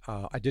 Mm-hmm.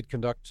 I did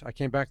conduct. I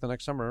came back the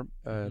next summer.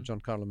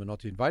 Giancarlo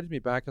Menotti invited me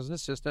back as an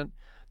assistant,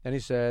 and he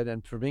said,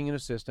 "And for being an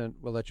assistant,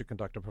 we'll let you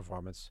conduct a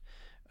performance."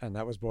 And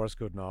that was Boris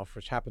Godunov,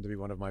 which happened to be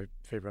one of my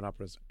favorite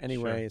operas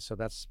anyway. Sure. So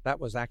that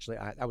was actually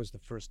that was the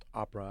first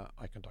opera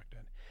I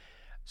conducted.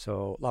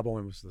 So La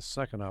Boheme was the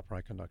second opera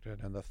I conducted,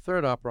 and the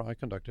third opera I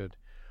conducted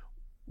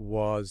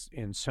was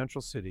in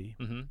Central City,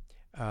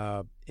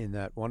 in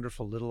that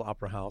wonderful little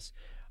opera house.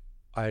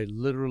 I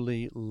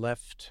literally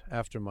left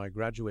after my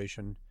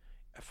graduation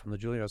from the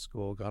Juilliard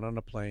School, got on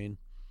a plane,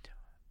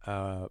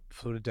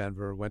 flew to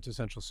Denver, went to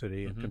Central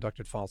City, and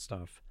conducted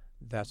Falstaff.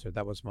 That's it.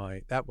 That was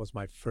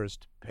my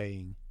first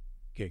paying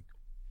gig.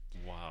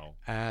 Wow.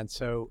 And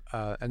so,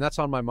 and that's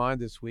on my mind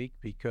this week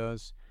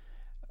because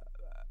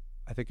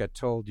I think I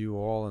told you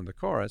all in the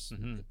chorus,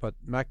 but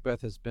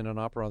Macbeth has been an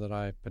opera that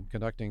I've been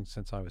conducting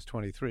since I was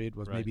 23. It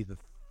was maybe the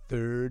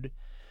third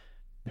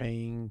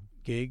paying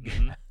gig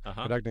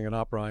conducting an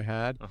opera I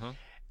had.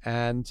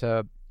 And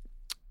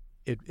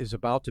it is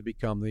about to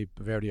become the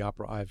Verdi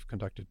opera I've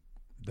conducted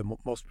the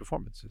most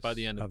performances. By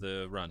the end of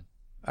the run.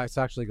 It's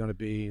actually going to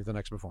be the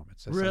next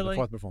performance. It's Really? The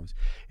fourth performance.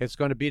 It's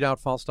going to beat out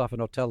Falstaff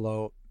and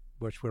Otello,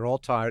 which we're all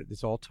tied.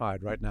 It's all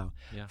tied right now.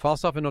 Yeah.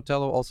 Falstaff and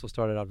Otello also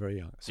started out very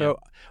young. So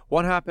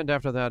what happened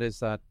after that is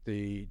that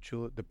the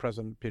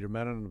president, Peter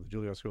Menon of the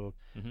Juilliard School,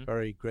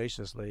 very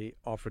graciously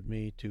offered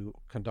me to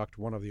conduct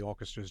one of the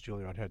orchestras.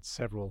 Juilliard had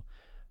several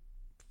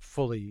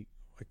fully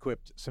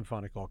equipped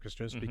symphonic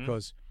orchestras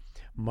because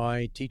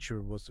my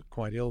teacher was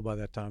quite ill by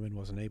that time and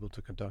wasn't able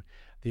to conduct.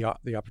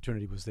 The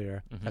opportunity was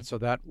there, and so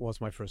that was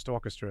my first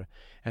orchestra.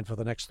 And for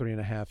the next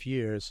 3.5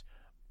 years,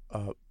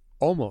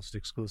 almost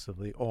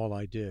exclusively, all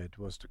I did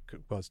was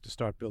to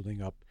start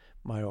building up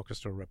my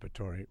orchestral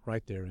repertory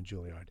right there in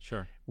Juilliard.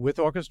 Sure. With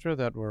orchestra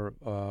that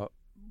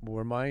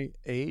were my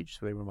age,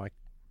 they were my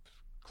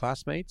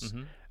classmates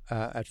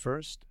at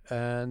first,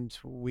 and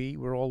we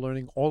were all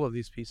learning all of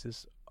these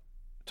pieces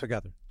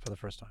together for the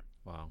first time.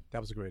 Wow.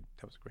 That was a great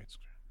experience.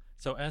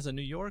 So as a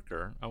New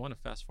Yorker, I want to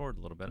fast forward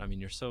a little bit. I mean,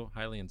 you're so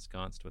highly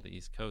ensconced with the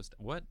East Coast.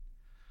 What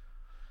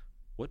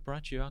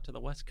brought you out to the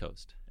West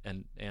Coast?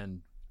 And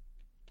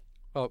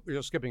well,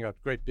 you're skipping a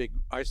great big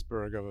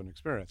iceberg of an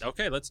experience.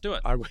 Okay, let's do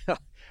it.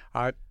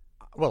 I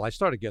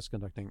started guest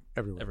conducting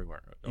everywhere.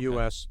 Everywhere. Okay.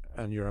 U.S.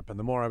 and Europe. And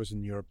the more I was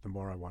in Europe, the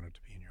more I wanted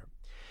to be in Europe.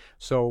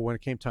 So when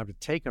it came time to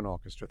take an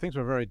orchestra, things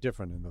were very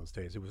different in those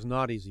days. It was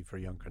not easy for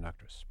young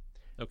conductors.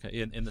 Okay,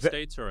 in the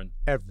States or in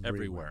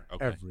everywhere?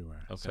 Okay.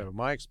 Everywhere. Okay. So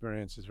my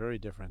experience is very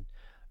different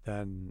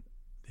than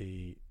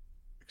the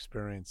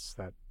experience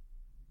that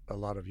a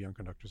lot of young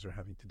conductors are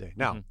having today.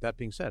 Now, that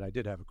being said, I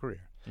did have a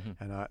career,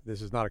 and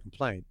this is not a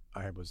complaint.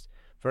 I was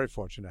very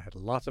fortunate. I had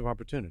lots of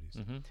opportunities.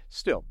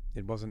 Still,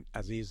 it wasn't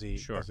as easy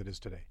as it is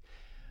today.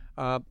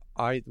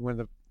 When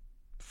the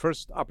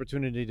first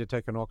opportunity to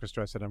take an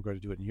orchestra, I said, I'm going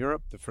to do it in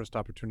Europe. The first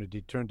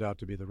opportunity turned out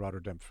to be the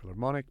Rotterdam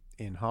Philharmonic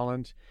in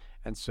Holland,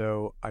 and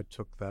so I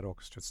took that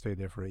orchestra, stayed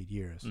there for 8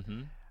 years.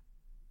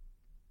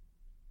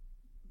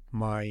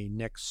 My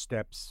next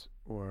steps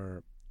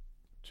were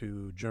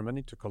to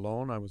Germany, to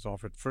Cologne. I was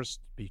offered first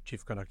to be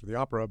chief conductor of the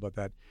opera, but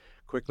that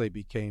quickly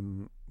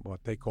became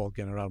what they call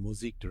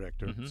Generalmusik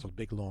director. It's a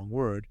big, long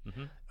word,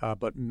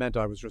 but meant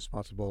I was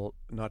responsible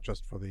not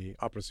just for the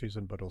opera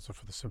season, but also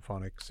for the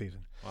symphonic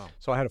season. Wow.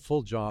 So I had a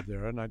full job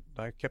there, and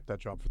I kept that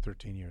job for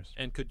 13 years.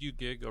 And could you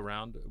gig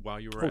around while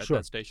you were at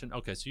that station?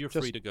 Okay, so you're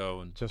free to go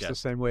and just the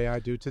same way I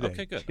do today.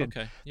 Okay, good.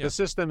 Okay. Yeah. The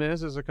system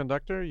is, as a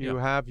conductor, you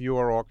have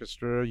your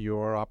orchestra,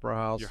 your opera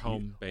house, your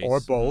home base, or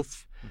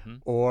both,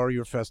 or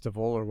your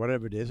festival, or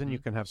whatever it is, and you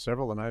can have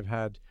several. And I've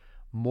had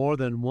more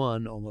than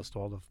one almost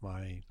all of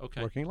my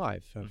working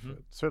life,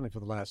 certainly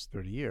for the last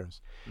 30 years.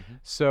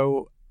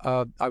 So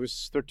I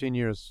was 13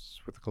 years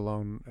with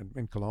Cologne,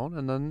 in Cologne,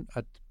 and then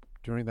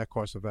during that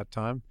course of that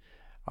time,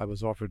 I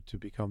was offered to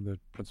become the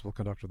principal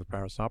conductor of the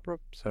Paris Opera.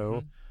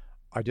 So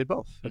I did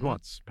both at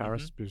once.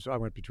 Paris, because I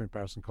went between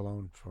Paris and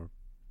Cologne for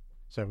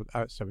 7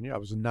 years. I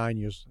was 9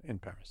 years in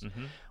Paris.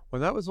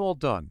 When that was all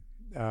done,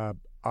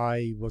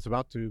 I was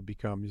about to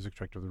become music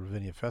director of the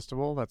Ravinia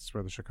Festival. That's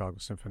where the Chicago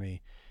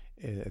Symphony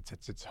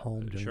it's its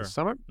home during the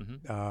summer.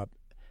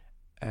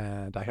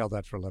 And I held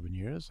that for 11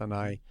 years. And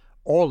I,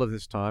 all of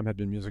this time, had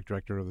been music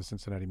director of the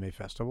Cincinnati May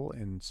Festival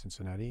in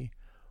Cincinnati,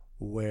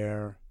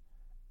 where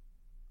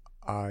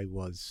I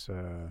was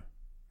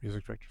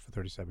music director for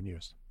 37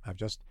 years. I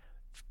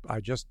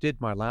just did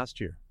my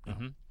last year.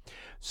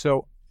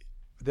 So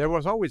there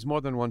was always more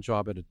than one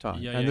job at a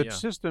time. The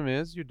system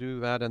is you do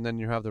that, and then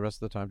you have the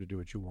rest of the time to do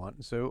what you want.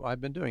 And so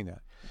I've been doing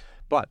that.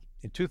 But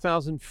in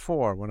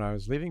 2004, when I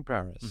was leaving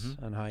Paris,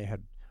 and I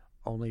had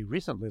only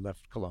recently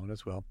left Cologne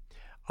as well,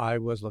 I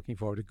was looking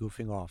forward to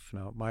goofing off.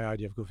 Now, my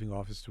idea of goofing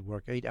off is to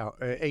work 8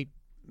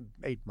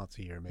 months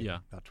a year, maybe,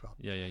 not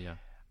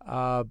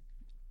 12.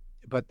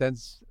 But then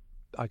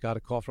I got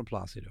a call from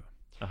Placido.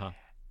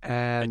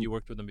 And you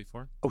worked with him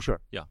before? Oh, sure.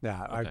 Yeah.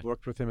 Yeah, Okay. I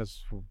worked with him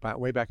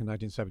way back in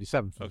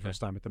 1977 for the Okay.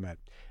 first time at the Met.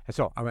 And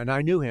so, I mean,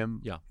 I knew him.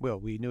 Yeah. Well,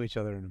 we knew each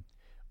other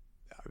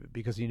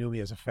because he knew me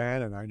as a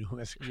fan and I knew him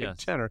as a great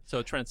Yes. tenor. So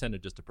it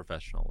transcended just a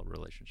professional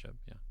relationship.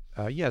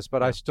 Yeah. Yes,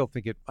 but Yeah. I still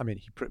think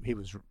he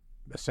was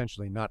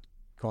essentially not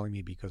calling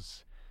me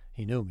because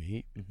he knew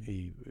me.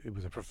 Mhm. It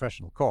was a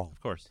professional call.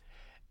 Of course.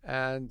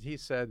 And he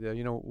said,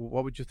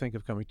 what would you think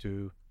of coming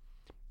to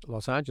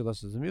Los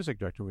Angeles as a music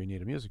director? We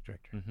need a music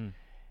director. Mm-hmm.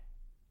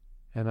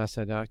 And I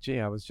said, gee,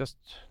 I was just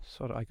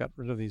I got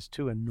rid of these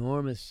two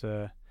enormous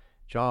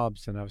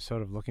jobs, and I was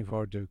sort of looking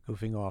forward to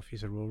goofing off. He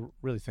said, well,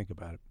 really think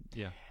about it.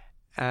 Yeah.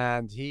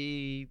 And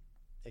he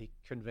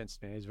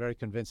convinced me. He's very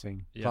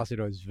convincing. Yeah.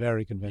 Placido is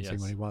very convincing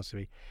Yes. when he wants to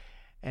be.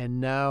 And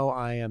now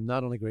I am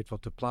not only grateful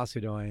to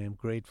Placido, I am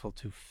grateful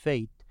to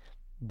fate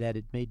that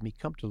it made me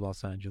come to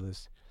Los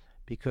Angeles,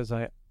 because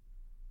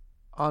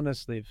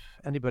honestly, if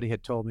anybody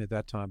had told me at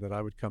that time that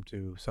I would come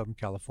to Southern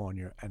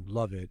California and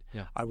love it,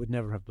 Yeah. I would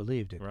never have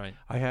believed it. Right.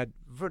 I had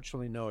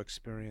virtually no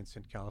experience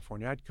in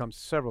California. I'd come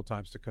several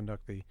times to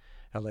conduct the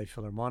LA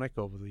Philharmonic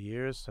over the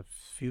years, a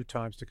few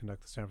times to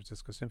conduct the San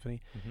Francisco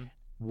Symphony, Mm-hmm.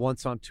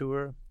 once on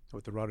tour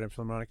with the Rotterdam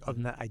Philharmonic. Other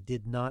than that, I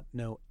did not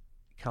know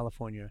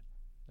California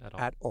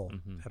at all.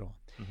 Mhm. At all.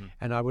 Mm-hmm.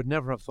 And I would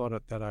never have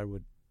thought that I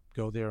would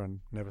go there, and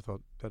never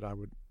thought that I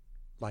would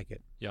like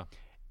it. Yeah.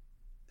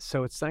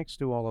 So it's thanks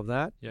to all of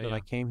that Yeah, that yeah. I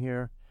came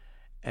here.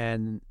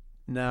 And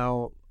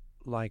now,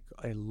 like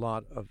a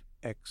lot of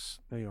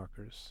ex-New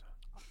Yorkers,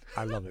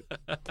 I love it.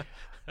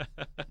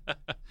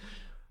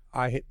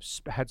 I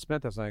had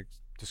spent, as I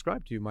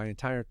described to you, my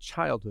entire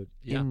childhood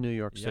Yeah. in New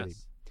York City.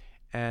 Yes.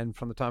 And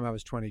from the time I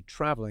was 20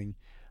 traveling,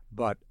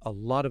 but a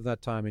lot of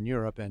that time in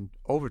Europe, and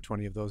over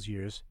 20 of those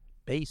years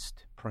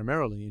based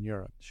primarily in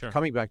Europe. Sure.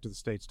 Coming back to the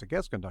States to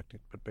guest conduct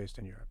it, but based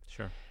in Europe.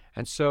 Sure.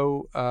 And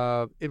so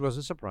it was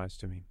a surprise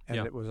to me. And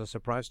Yeah. it was a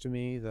surprise to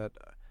me that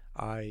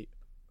I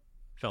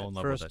Fell in at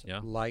love first with it. Yeah.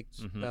 liked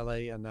Mhm.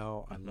 ballet, and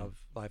now I Mhm.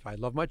 love life. I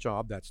love my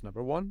job. That's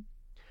number one.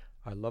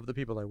 I love the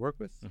people I work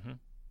with. Mm-hmm.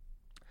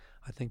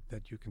 I think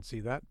that you can see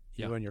that,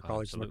 you Yeah, and your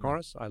colleagues in the absolutely.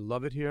 chorus. I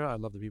love it here. I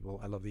love the people.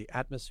 I love the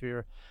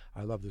atmosphere.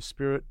 I love the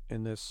spirit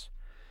in this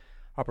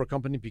opera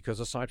company, because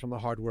aside from the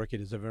hard work,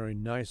 it is a very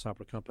nice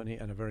opera company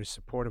and a very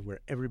supportive, where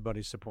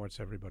everybody supports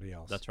everybody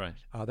else. That's right.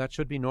 That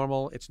should be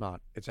normal. It's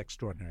not. It's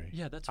extraordinary.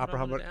 Yeah, that's what I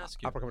wanted to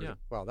ask you. Opera companies.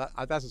 Yeah. Well,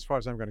 that's as far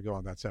as I'm going to go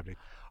on that subject.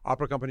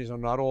 Opera companies are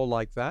not all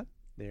like that.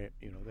 They're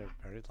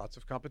lots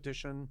of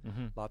competition,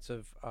 Mm-hmm. lots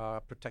of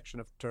protection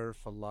of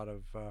turf, a lot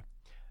of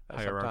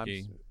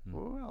Hierarchy. sometimes- Mm.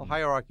 Well,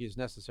 hierarchy is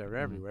necessary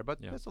Mhm. everywhere,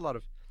 but Yeah. there's a lot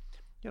of,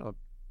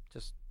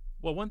 just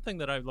Well, one thing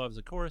that I love as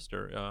a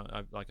chorister,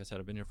 like I said,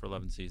 I've been here for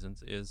 11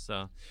 seasons, is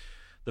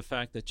the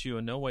fact that you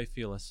in no way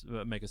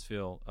make us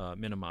feel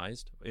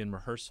minimized in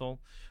rehearsal.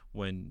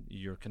 When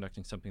you're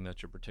conducting something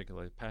that you're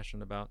particularly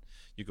passionate about,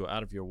 you go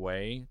out of your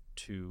way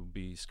to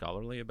be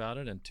scholarly about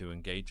it and to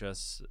engage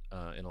us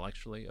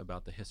intellectually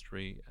about the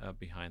history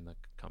behind the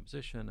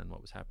composition and what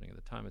was happening at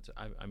the time.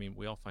 I mean,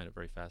 we all find it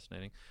very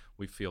fascinating.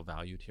 We feel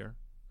valued here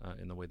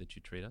in the way that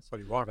you treat us. what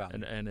you are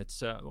valued. And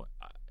it's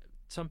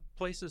some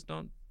places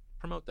don't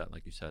promote that,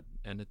 like you said,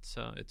 and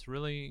it's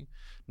really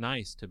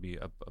nice to be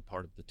a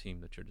part of the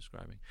team that you're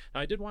describing.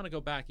 Now, I did want to go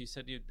back. You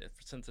said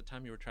since the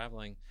time you were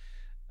traveling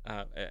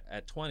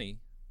at 20,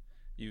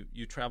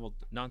 you traveled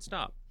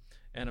nonstop,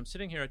 and I'm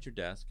sitting here at your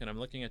desk and I'm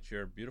looking at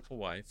your beautiful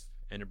wife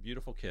and your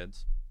beautiful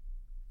kids.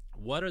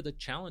 What are the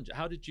challenges?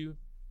 How did you?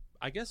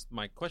 I guess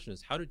my question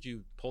is, how did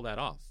you pull that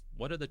off?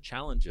 What are the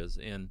challenges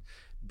in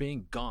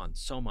being gone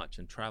so much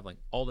and traveling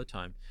all the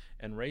time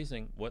and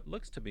raising what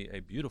looks to be a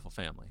beautiful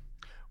family?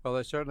 Well,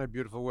 they're certainly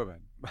beautiful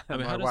women. I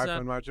mean, my how does wife that-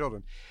 and my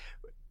children.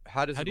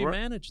 How does How it do you work?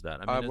 manage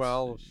that? I mean,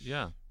 well,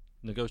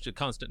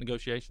 constant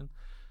negotiation.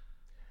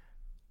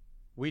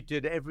 We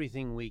did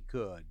everything we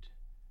could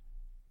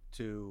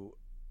to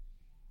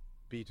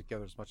be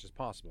together as much as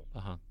possible, Uh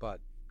huh.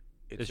 but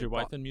it's Is your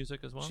wife in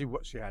music as well?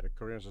 She had a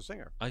career as a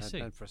singer. I see.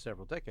 and for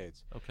several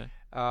decades. Okay.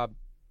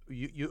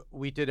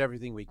 We did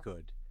everything we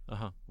could. Uh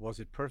huh. Was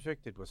it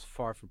perfect? It was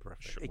far from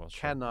perfect. Sure, It well,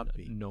 sure. cannot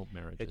be. No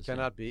marriages. It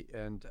cannot be.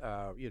 And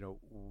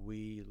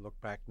we look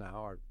back now.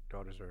 Our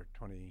daughters are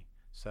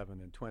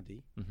 27 and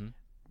 20.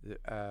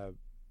 Mm-hmm.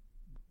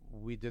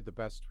 We did the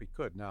best we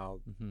could. Now,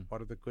 Mm-hmm.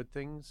 what are the good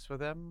things for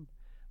them?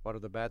 What are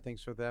the bad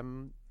things for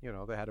them?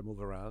 They had to move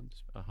around.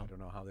 Uh-huh. I don't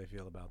know how they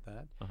feel about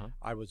that. Uh-huh.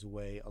 I was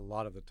away a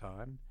lot of the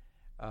time.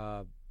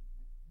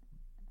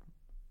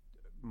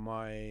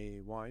 My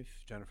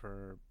wife,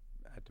 Jennifer,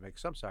 had to make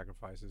some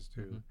sacrifices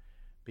to Mhm.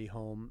 be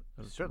home.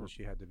 That's Certainly,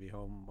 true. she had to be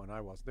home when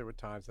I was. There were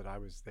times that I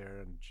was there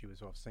and she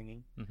was off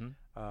singing.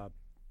 Mm-hmm.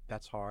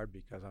 That's hard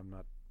because I'm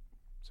not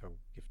so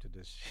gifted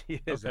as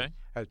she is Okay.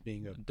 at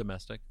being a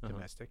Domestic. Uh-huh.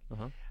 domestic.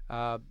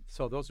 Uh-huh.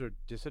 So those are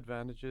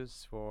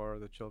disadvantages for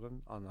the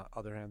children. On the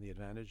other hand, the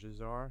advantages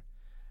are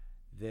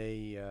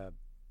they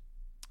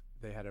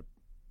had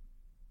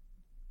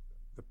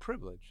the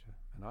privilege,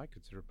 and I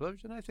consider it a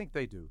privilege, and I think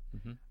they do,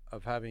 Mm-hmm.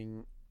 of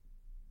having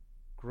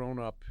grown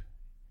up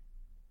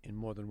in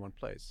more than one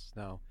place.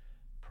 Now,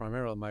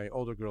 primarily, my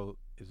older girl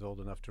is old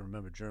enough to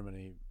remember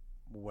Germany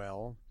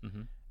well.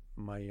 Mm-hmm.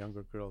 My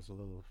younger girl's a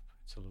little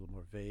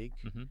more vague.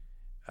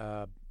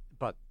 Mm-hmm.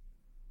 But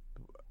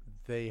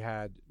they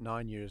had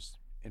 9 years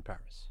in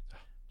Paris. Oh,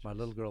 My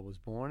little girl was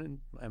born in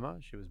Emma.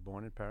 She was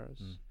born in Paris.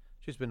 Mm.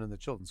 She's been in the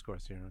children's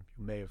course here.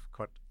 You may have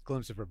caught a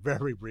glimpse of her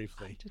very I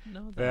briefly. didn't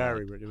know that.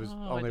 Very brief. It was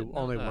Oh, I didn't know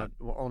only that.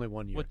 only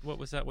 1 year. What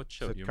was that? What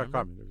show? So Do you remember?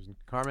 Carmen. It was in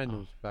Carmen. It Oh.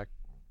 was back.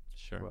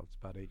 Sure. Well, it's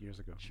about 8 years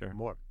ago. Sure.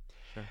 More.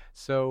 Sure.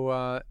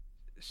 So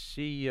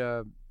she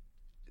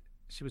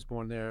was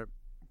born there.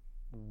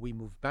 We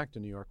moved back to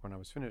New York when I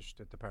was finished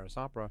at the Paris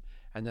Opera,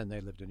 and then they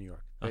lived in New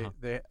York.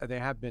 They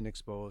have been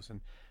exposed,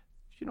 and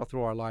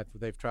through our life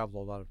they've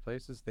traveled a lot of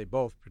places. They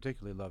both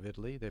particularly love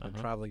Italy. They've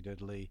been traveling to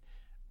Italy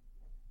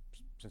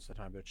since the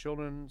time they're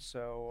children.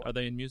 So Are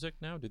they in music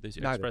now? Did they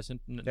Neither. express?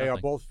 they are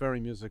both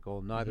very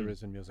musical. Neither Mhm.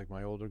 is in music.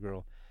 My older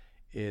girl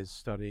is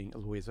studying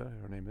Louisa.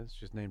 Her name is.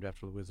 She's named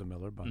after Louisa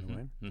Miller, by the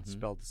way. It's mhm.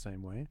 spelled the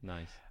same way.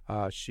 Nice.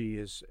 She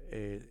is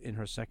in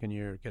her second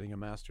year getting a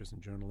master's in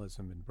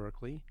journalism in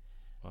Berkeley.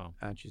 Wow.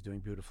 And she's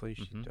doing beautifully.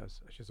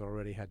 Mhm. She's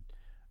already had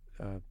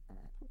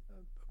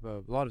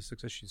a lot of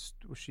success.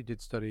 She did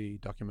study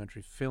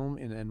documentary film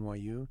in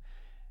NYU,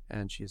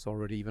 and she's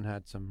already even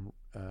had some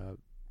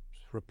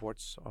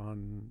reports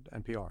on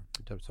NPR.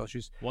 So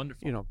she's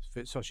Wonderful.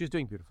 so she's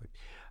doing beautifully.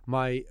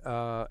 My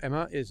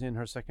Emma is in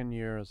her second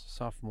year as a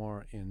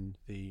sophomore in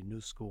the New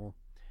School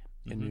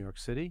in New York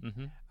City.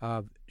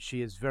 Mm-hmm.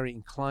 She is very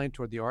inclined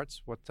toward the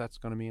arts. What that's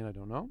going to mean, I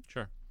don't know.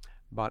 Sure.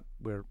 But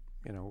we're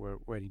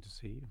waiting to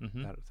see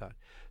Mhm. that.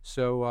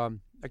 So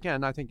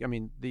again, I think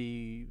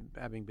the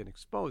having been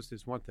exposed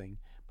is one thing,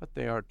 but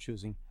they are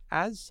choosing,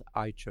 as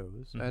I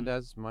chose and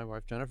as my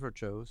wife Jennifer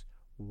chose,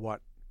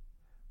 what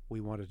we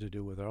wanted to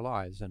do with our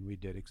lives, and we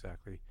did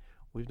exactly.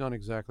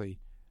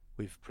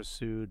 We've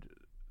pursued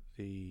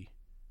the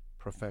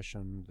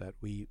profession that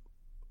we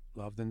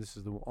loved, and this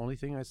is the only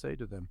thing I say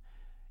to them: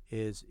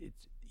 is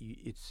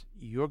it's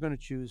you're going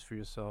to choose for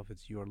yourself.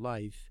 It's your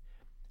life.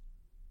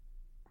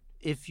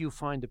 If you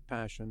find a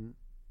passion,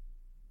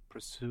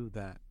 pursue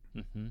that.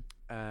 Mm-hmm.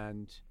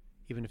 And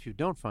even if you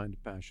don't find a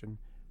passion,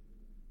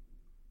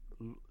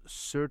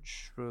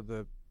 search for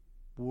the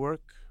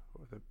work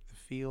or the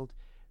field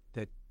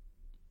that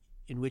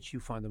in which you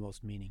find the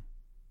most meaning.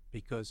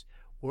 Because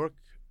work,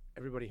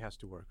 everybody has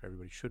to work.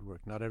 Everybody should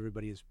work. Not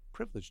everybody is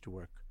privileged to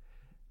work.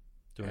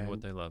 Doing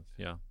what they love.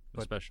 Yeah.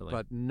 Especially.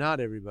 But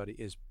not everybody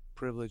is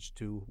privileged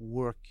to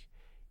work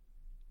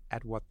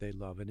at what they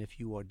love. And if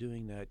you are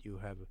doing that, you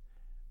have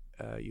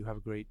a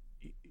great.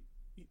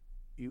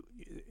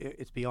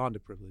 It's beyond a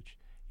privilege.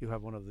 You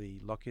have one of the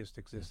luckiest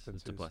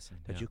existences it's a blessing.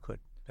 that you could.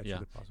 That you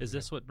could possibly Is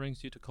this have. what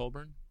brings you to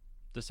Colburn?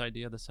 This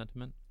idea, this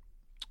sentiment?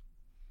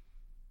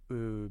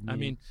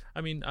 Me-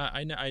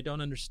 I don't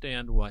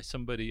understand why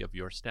somebody of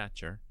your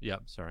stature,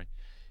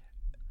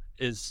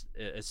 is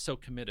so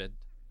committed.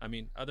 I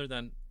mean, other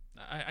than,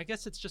 I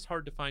guess it's just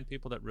hard to find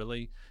people that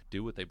really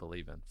do what they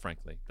believe in.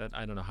 Frankly, that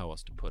I don't know how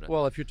else to put it.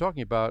 Well, if you're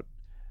talking about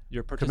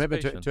Your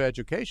commitment participation. to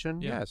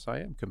education, Yeah. yes, I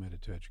am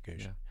committed to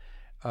education,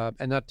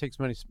 and that takes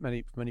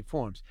many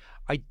forms.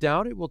 I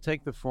doubt it will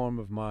take the form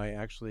of my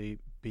actually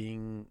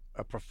being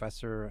a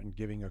professor and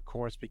giving a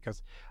course,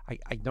 because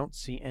I don't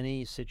see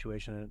any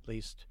situation, at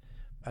least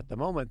at the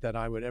moment, that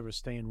I would ever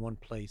stay in one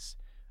place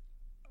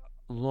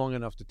long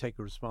enough to take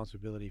a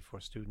responsibility for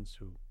students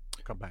who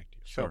come back to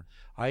you. Sure.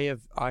 So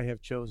I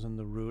have chosen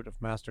the route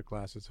of master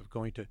classes, of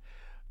going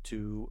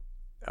to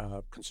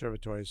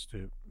conservatories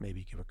to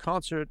maybe give a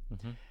concert.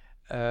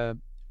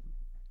 Mhm.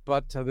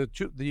 But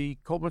the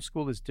Colburn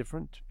School is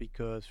different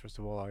because, first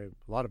of all, I have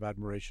a lot of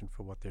admiration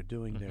for what they're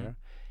doing there.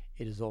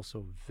 It is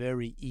also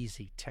very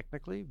easy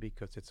technically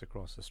because it's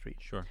across the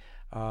street. Sure.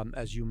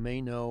 As you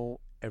may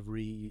know,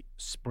 every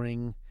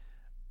spring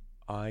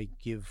I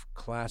give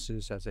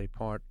classes as a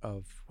part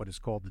of what is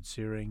called the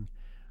Ziering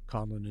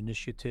Conlon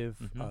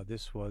Initiative.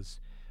 This was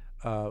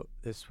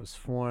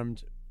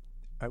formed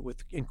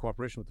in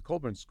cooperation with the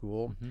Colburn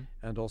School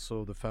and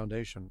also the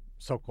foundation,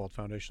 so-called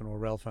foundation,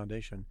 Orell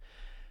Foundation,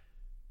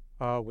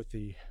 with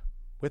the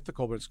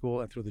Colburn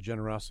School, and through the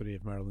generosity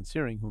of Marilyn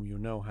Ziering, whom you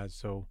know has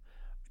so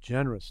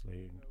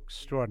generously and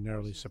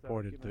extraordinarily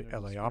supported the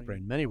LA Opera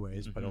in many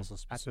ways, but also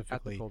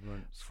specifically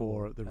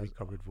for the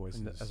Recovered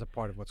Voices as a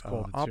part of what's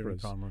called the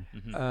operas Ziering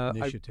Conlon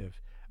Initiative.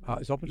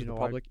 It's open to the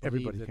public.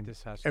 Everybody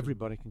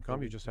can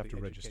come. You just have to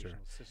register.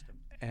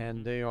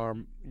 And they are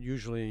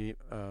usually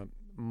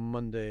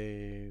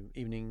Monday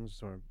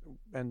evenings,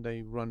 and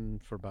they run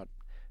for about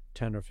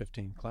 10 or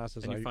 15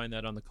 classes. And you find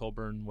that on the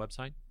Colburn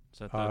website? Is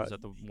that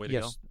the way to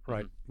yes, go?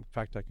 right. In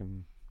fact,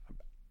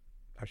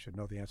 I should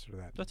know the answer to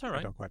that. That's all right.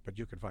 I don't quite, but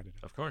you can find it.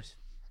 Of course.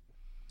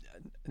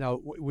 Now,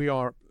 we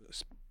are,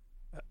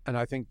 and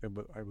I think it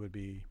would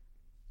be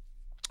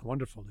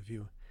wonderful if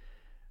you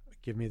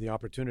give me the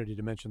opportunity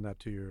to mention that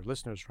to your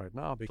listeners right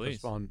now, because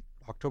Please. On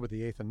October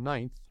the 8th and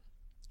 9th,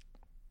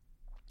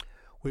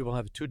 we will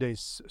have a 2-day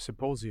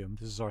symposium.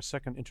 This is our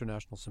second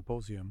international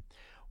symposium,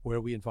 where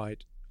we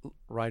invite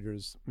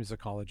writers,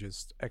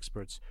 musicologists,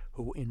 experts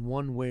who in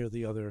one way or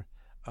the other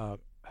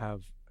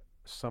have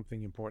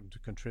something important to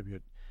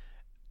contribute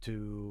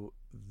to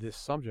this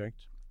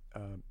subject.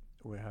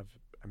 We have,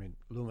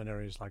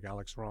 luminaries like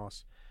Alex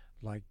Ross,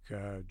 like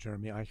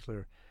Jeremy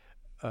Eichler,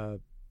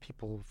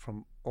 people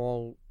from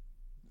all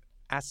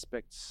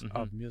aspects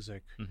of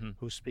music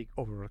who speak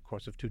over a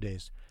course of 2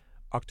 days.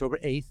 October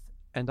 8th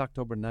and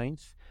October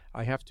 9th,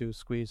 I have to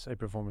squeeze a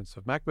performance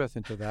of Macbeth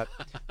into that,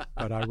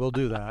 but I will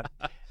do that.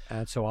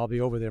 And so I'll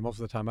be over there most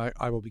of the time.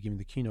 I will be giving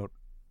the keynote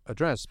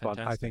address,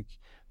 Fantastic. but I think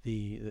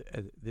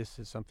this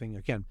is something,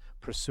 again,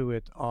 pursue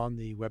it on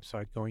the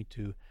website, going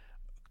to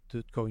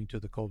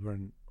the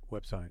Colburn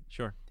website.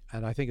 Sure.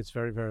 And I think it's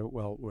very, very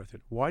well worth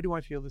it. Why do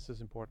I feel this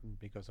is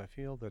important? Because I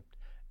feel that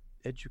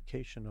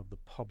education of the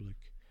public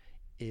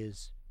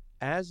is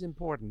as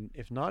important,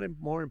 if not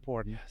more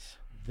important,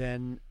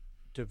 than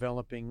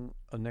developing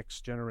a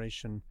next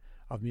generation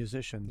of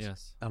musicians.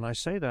 Yes. And I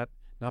say that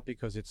not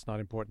because it's not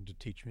important to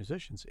teach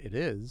musicians, it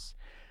is,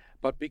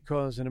 but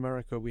because in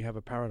America we have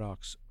a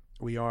paradox.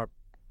 We are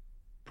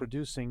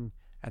producing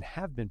and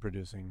have been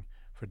producing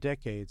for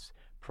decades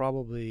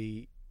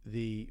probably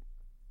the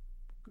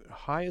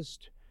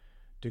highest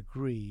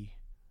degree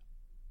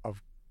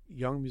of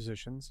young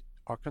musicians.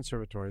 Our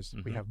conservatories,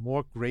 we have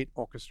more great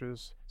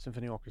orchestras,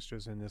 symphony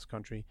orchestras in this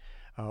country,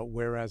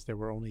 whereas there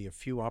were only a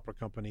few opera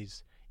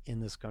companies in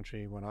this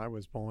country when I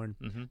was born.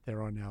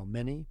 There are now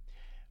many.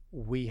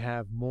 We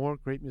have more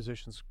great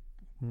musicians,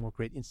 more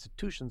great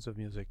institutions of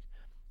music,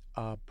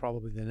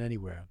 probably than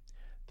anywhere.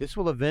 This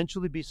will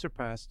eventually be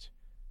surpassed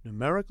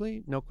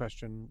numerically, no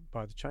question,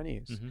 by the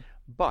Chinese.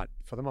 But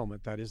for the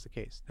moment, that is the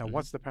case. Now,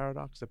 what's the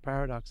paradox? The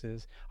paradox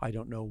is I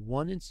don't know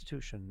one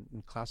institution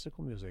in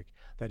classical music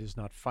that is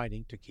not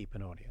fighting to keep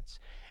an audience.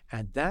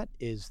 And that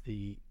is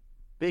the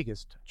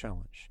biggest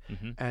challenge.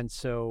 And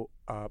so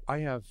I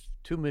have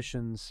two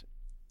missions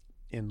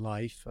in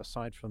life,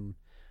 aside from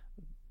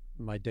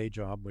my day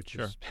job, which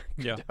is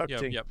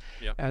conducting.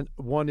 And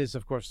one is,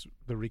 of course,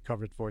 the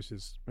Recovered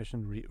Voices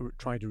mission,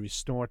 trying to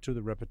restore to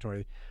the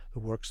repertory the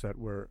works that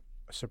were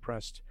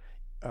suppressed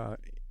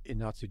in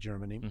Nazi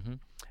Germany.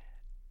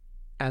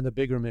 And the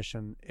bigger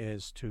mission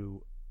is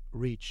to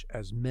reach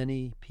as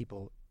many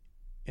people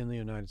in the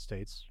United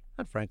States,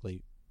 and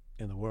frankly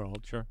in the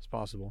world, as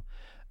possible,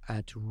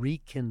 and to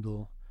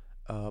rekindle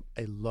a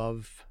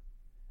love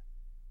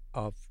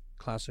of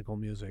classical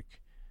music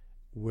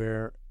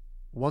where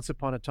once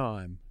upon a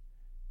time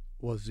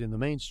was in the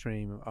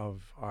mainstream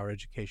of our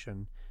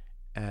education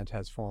and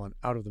has fallen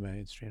out of the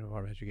mainstream of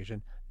our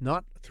education,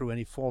 not through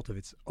any fault of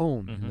its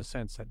own, in the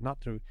sense that not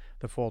through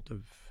the fault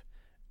of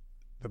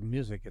the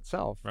music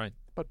itself,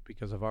 but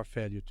because of our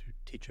failure to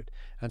teach it.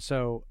 And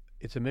so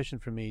it's a mission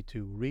for me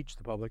to reach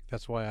the public.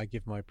 That's why I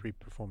give my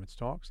pre-performance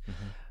talks.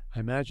 I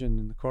imagine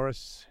in the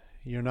chorus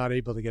you're not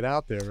able to get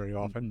out there very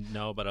often.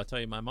 No, but I'll tell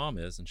you, my mom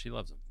is, and she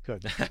loves them.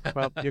 Good.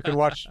 Well, you can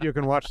watch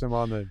them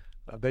on the.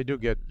 They do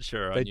get.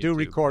 Sure. They do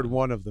record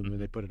one of them and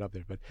they put it up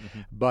there.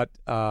 But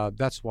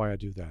that's why I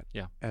do that.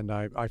 Yeah. And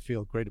I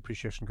feel great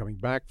appreciation coming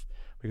back,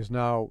 because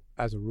now,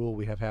 as a rule,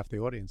 we have half the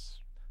audience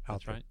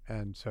out there.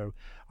 And so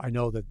I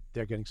know that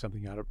they're getting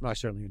something out of it. I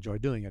certainly enjoy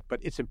doing it,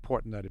 but it's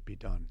important that it be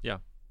done. Yeah.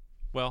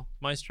 Well,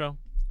 Maestro,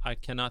 I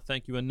cannot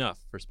thank you enough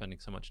for spending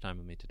so much time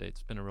with me today.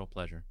 It's been a real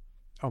pleasure.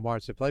 Omar,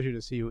 it's a pleasure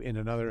to see you in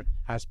another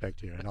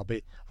aspect here, and I'll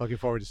be looking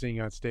forward to seeing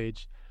you on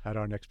stage at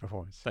our next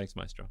performance. Thanks,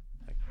 Maestro.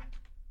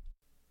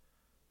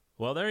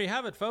 Well, there you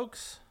have it,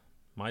 folks.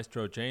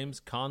 Maestro James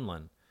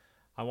Conlon.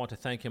 I want to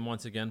thank him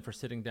once again for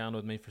sitting down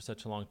with me for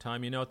such a long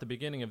time. You know, at the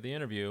beginning of the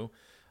interview,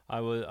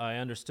 I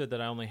understood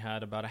that I only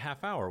had about a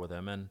half hour with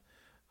him, and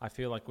I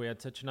feel like we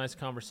had such a nice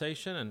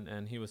conversation,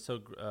 and he was so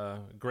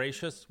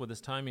gracious with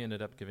his time. He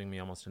ended up giving me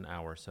almost an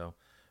hour, so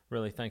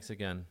really thanks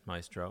again,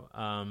 Maestro.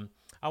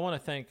 I want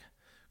to thank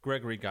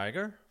Gregory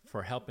Geiger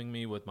for helping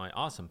me with my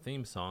awesome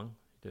theme song.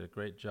 He did a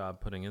great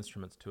job putting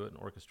instruments to it and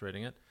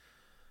orchestrating it.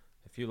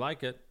 If you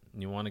like it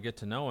and you want to get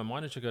to know him,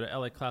 why don't you go to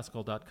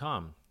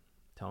laclassical.com.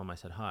 Tell him I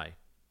said hi.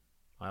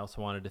 I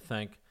also wanted to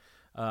thank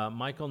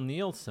Michael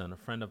Nielsen, a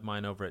friend of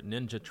mine over at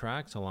Ninja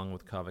Tracks, along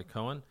with Kaveh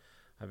Cohen.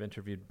 I've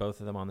interviewed both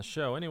of them on the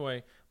show.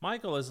 Anyway,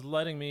 Michael is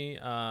letting me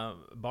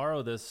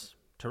borrow this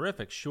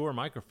terrific Shure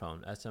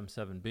microphone,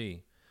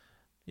 SM7B.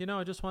 You know,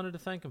 I just wanted to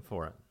thank him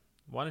for it.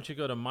 Why don't you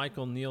go to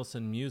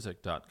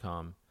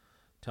michaelnielsenmusic.com.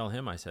 Tell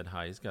him I said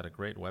hi. He's got a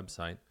great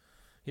website.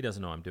 He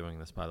doesn't know I'm doing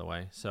this, by the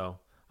way. So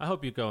I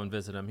hope you go and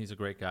visit him. He's a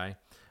great guy.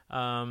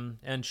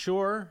 And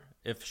Shure,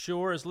 if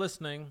Shure is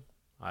listening,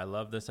 I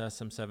love this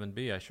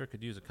SM7B. I sure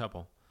could use a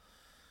couple.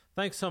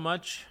 Thanks so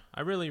much.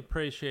 I really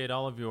appreciate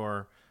all of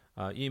your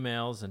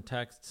emails and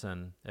texts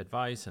and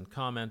advice and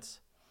comments.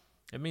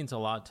 It means a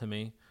lot to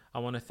me. I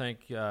want to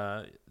thank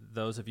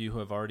those of you who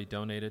have already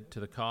donated to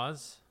the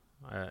cause.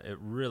 It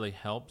really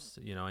helps.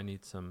 You know, I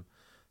need some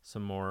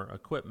more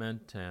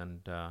equipment, and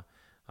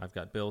I've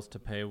got bills to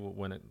pay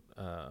when it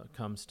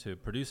comes to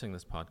producing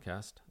this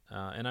podcast.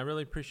 And I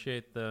really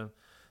appreciate the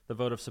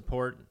vote of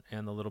support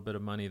and the little bit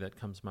of money that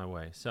comes my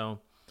way. So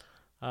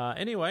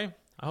anyway,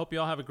 I hope you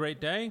all have a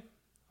great day.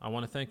 I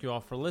want to thank you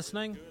all for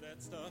listening,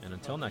 and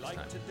until next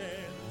time. To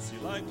dance, you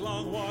like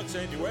long walks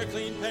and you wear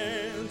clean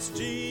pants.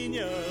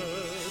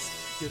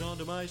 Genius, get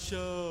onto my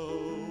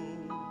show.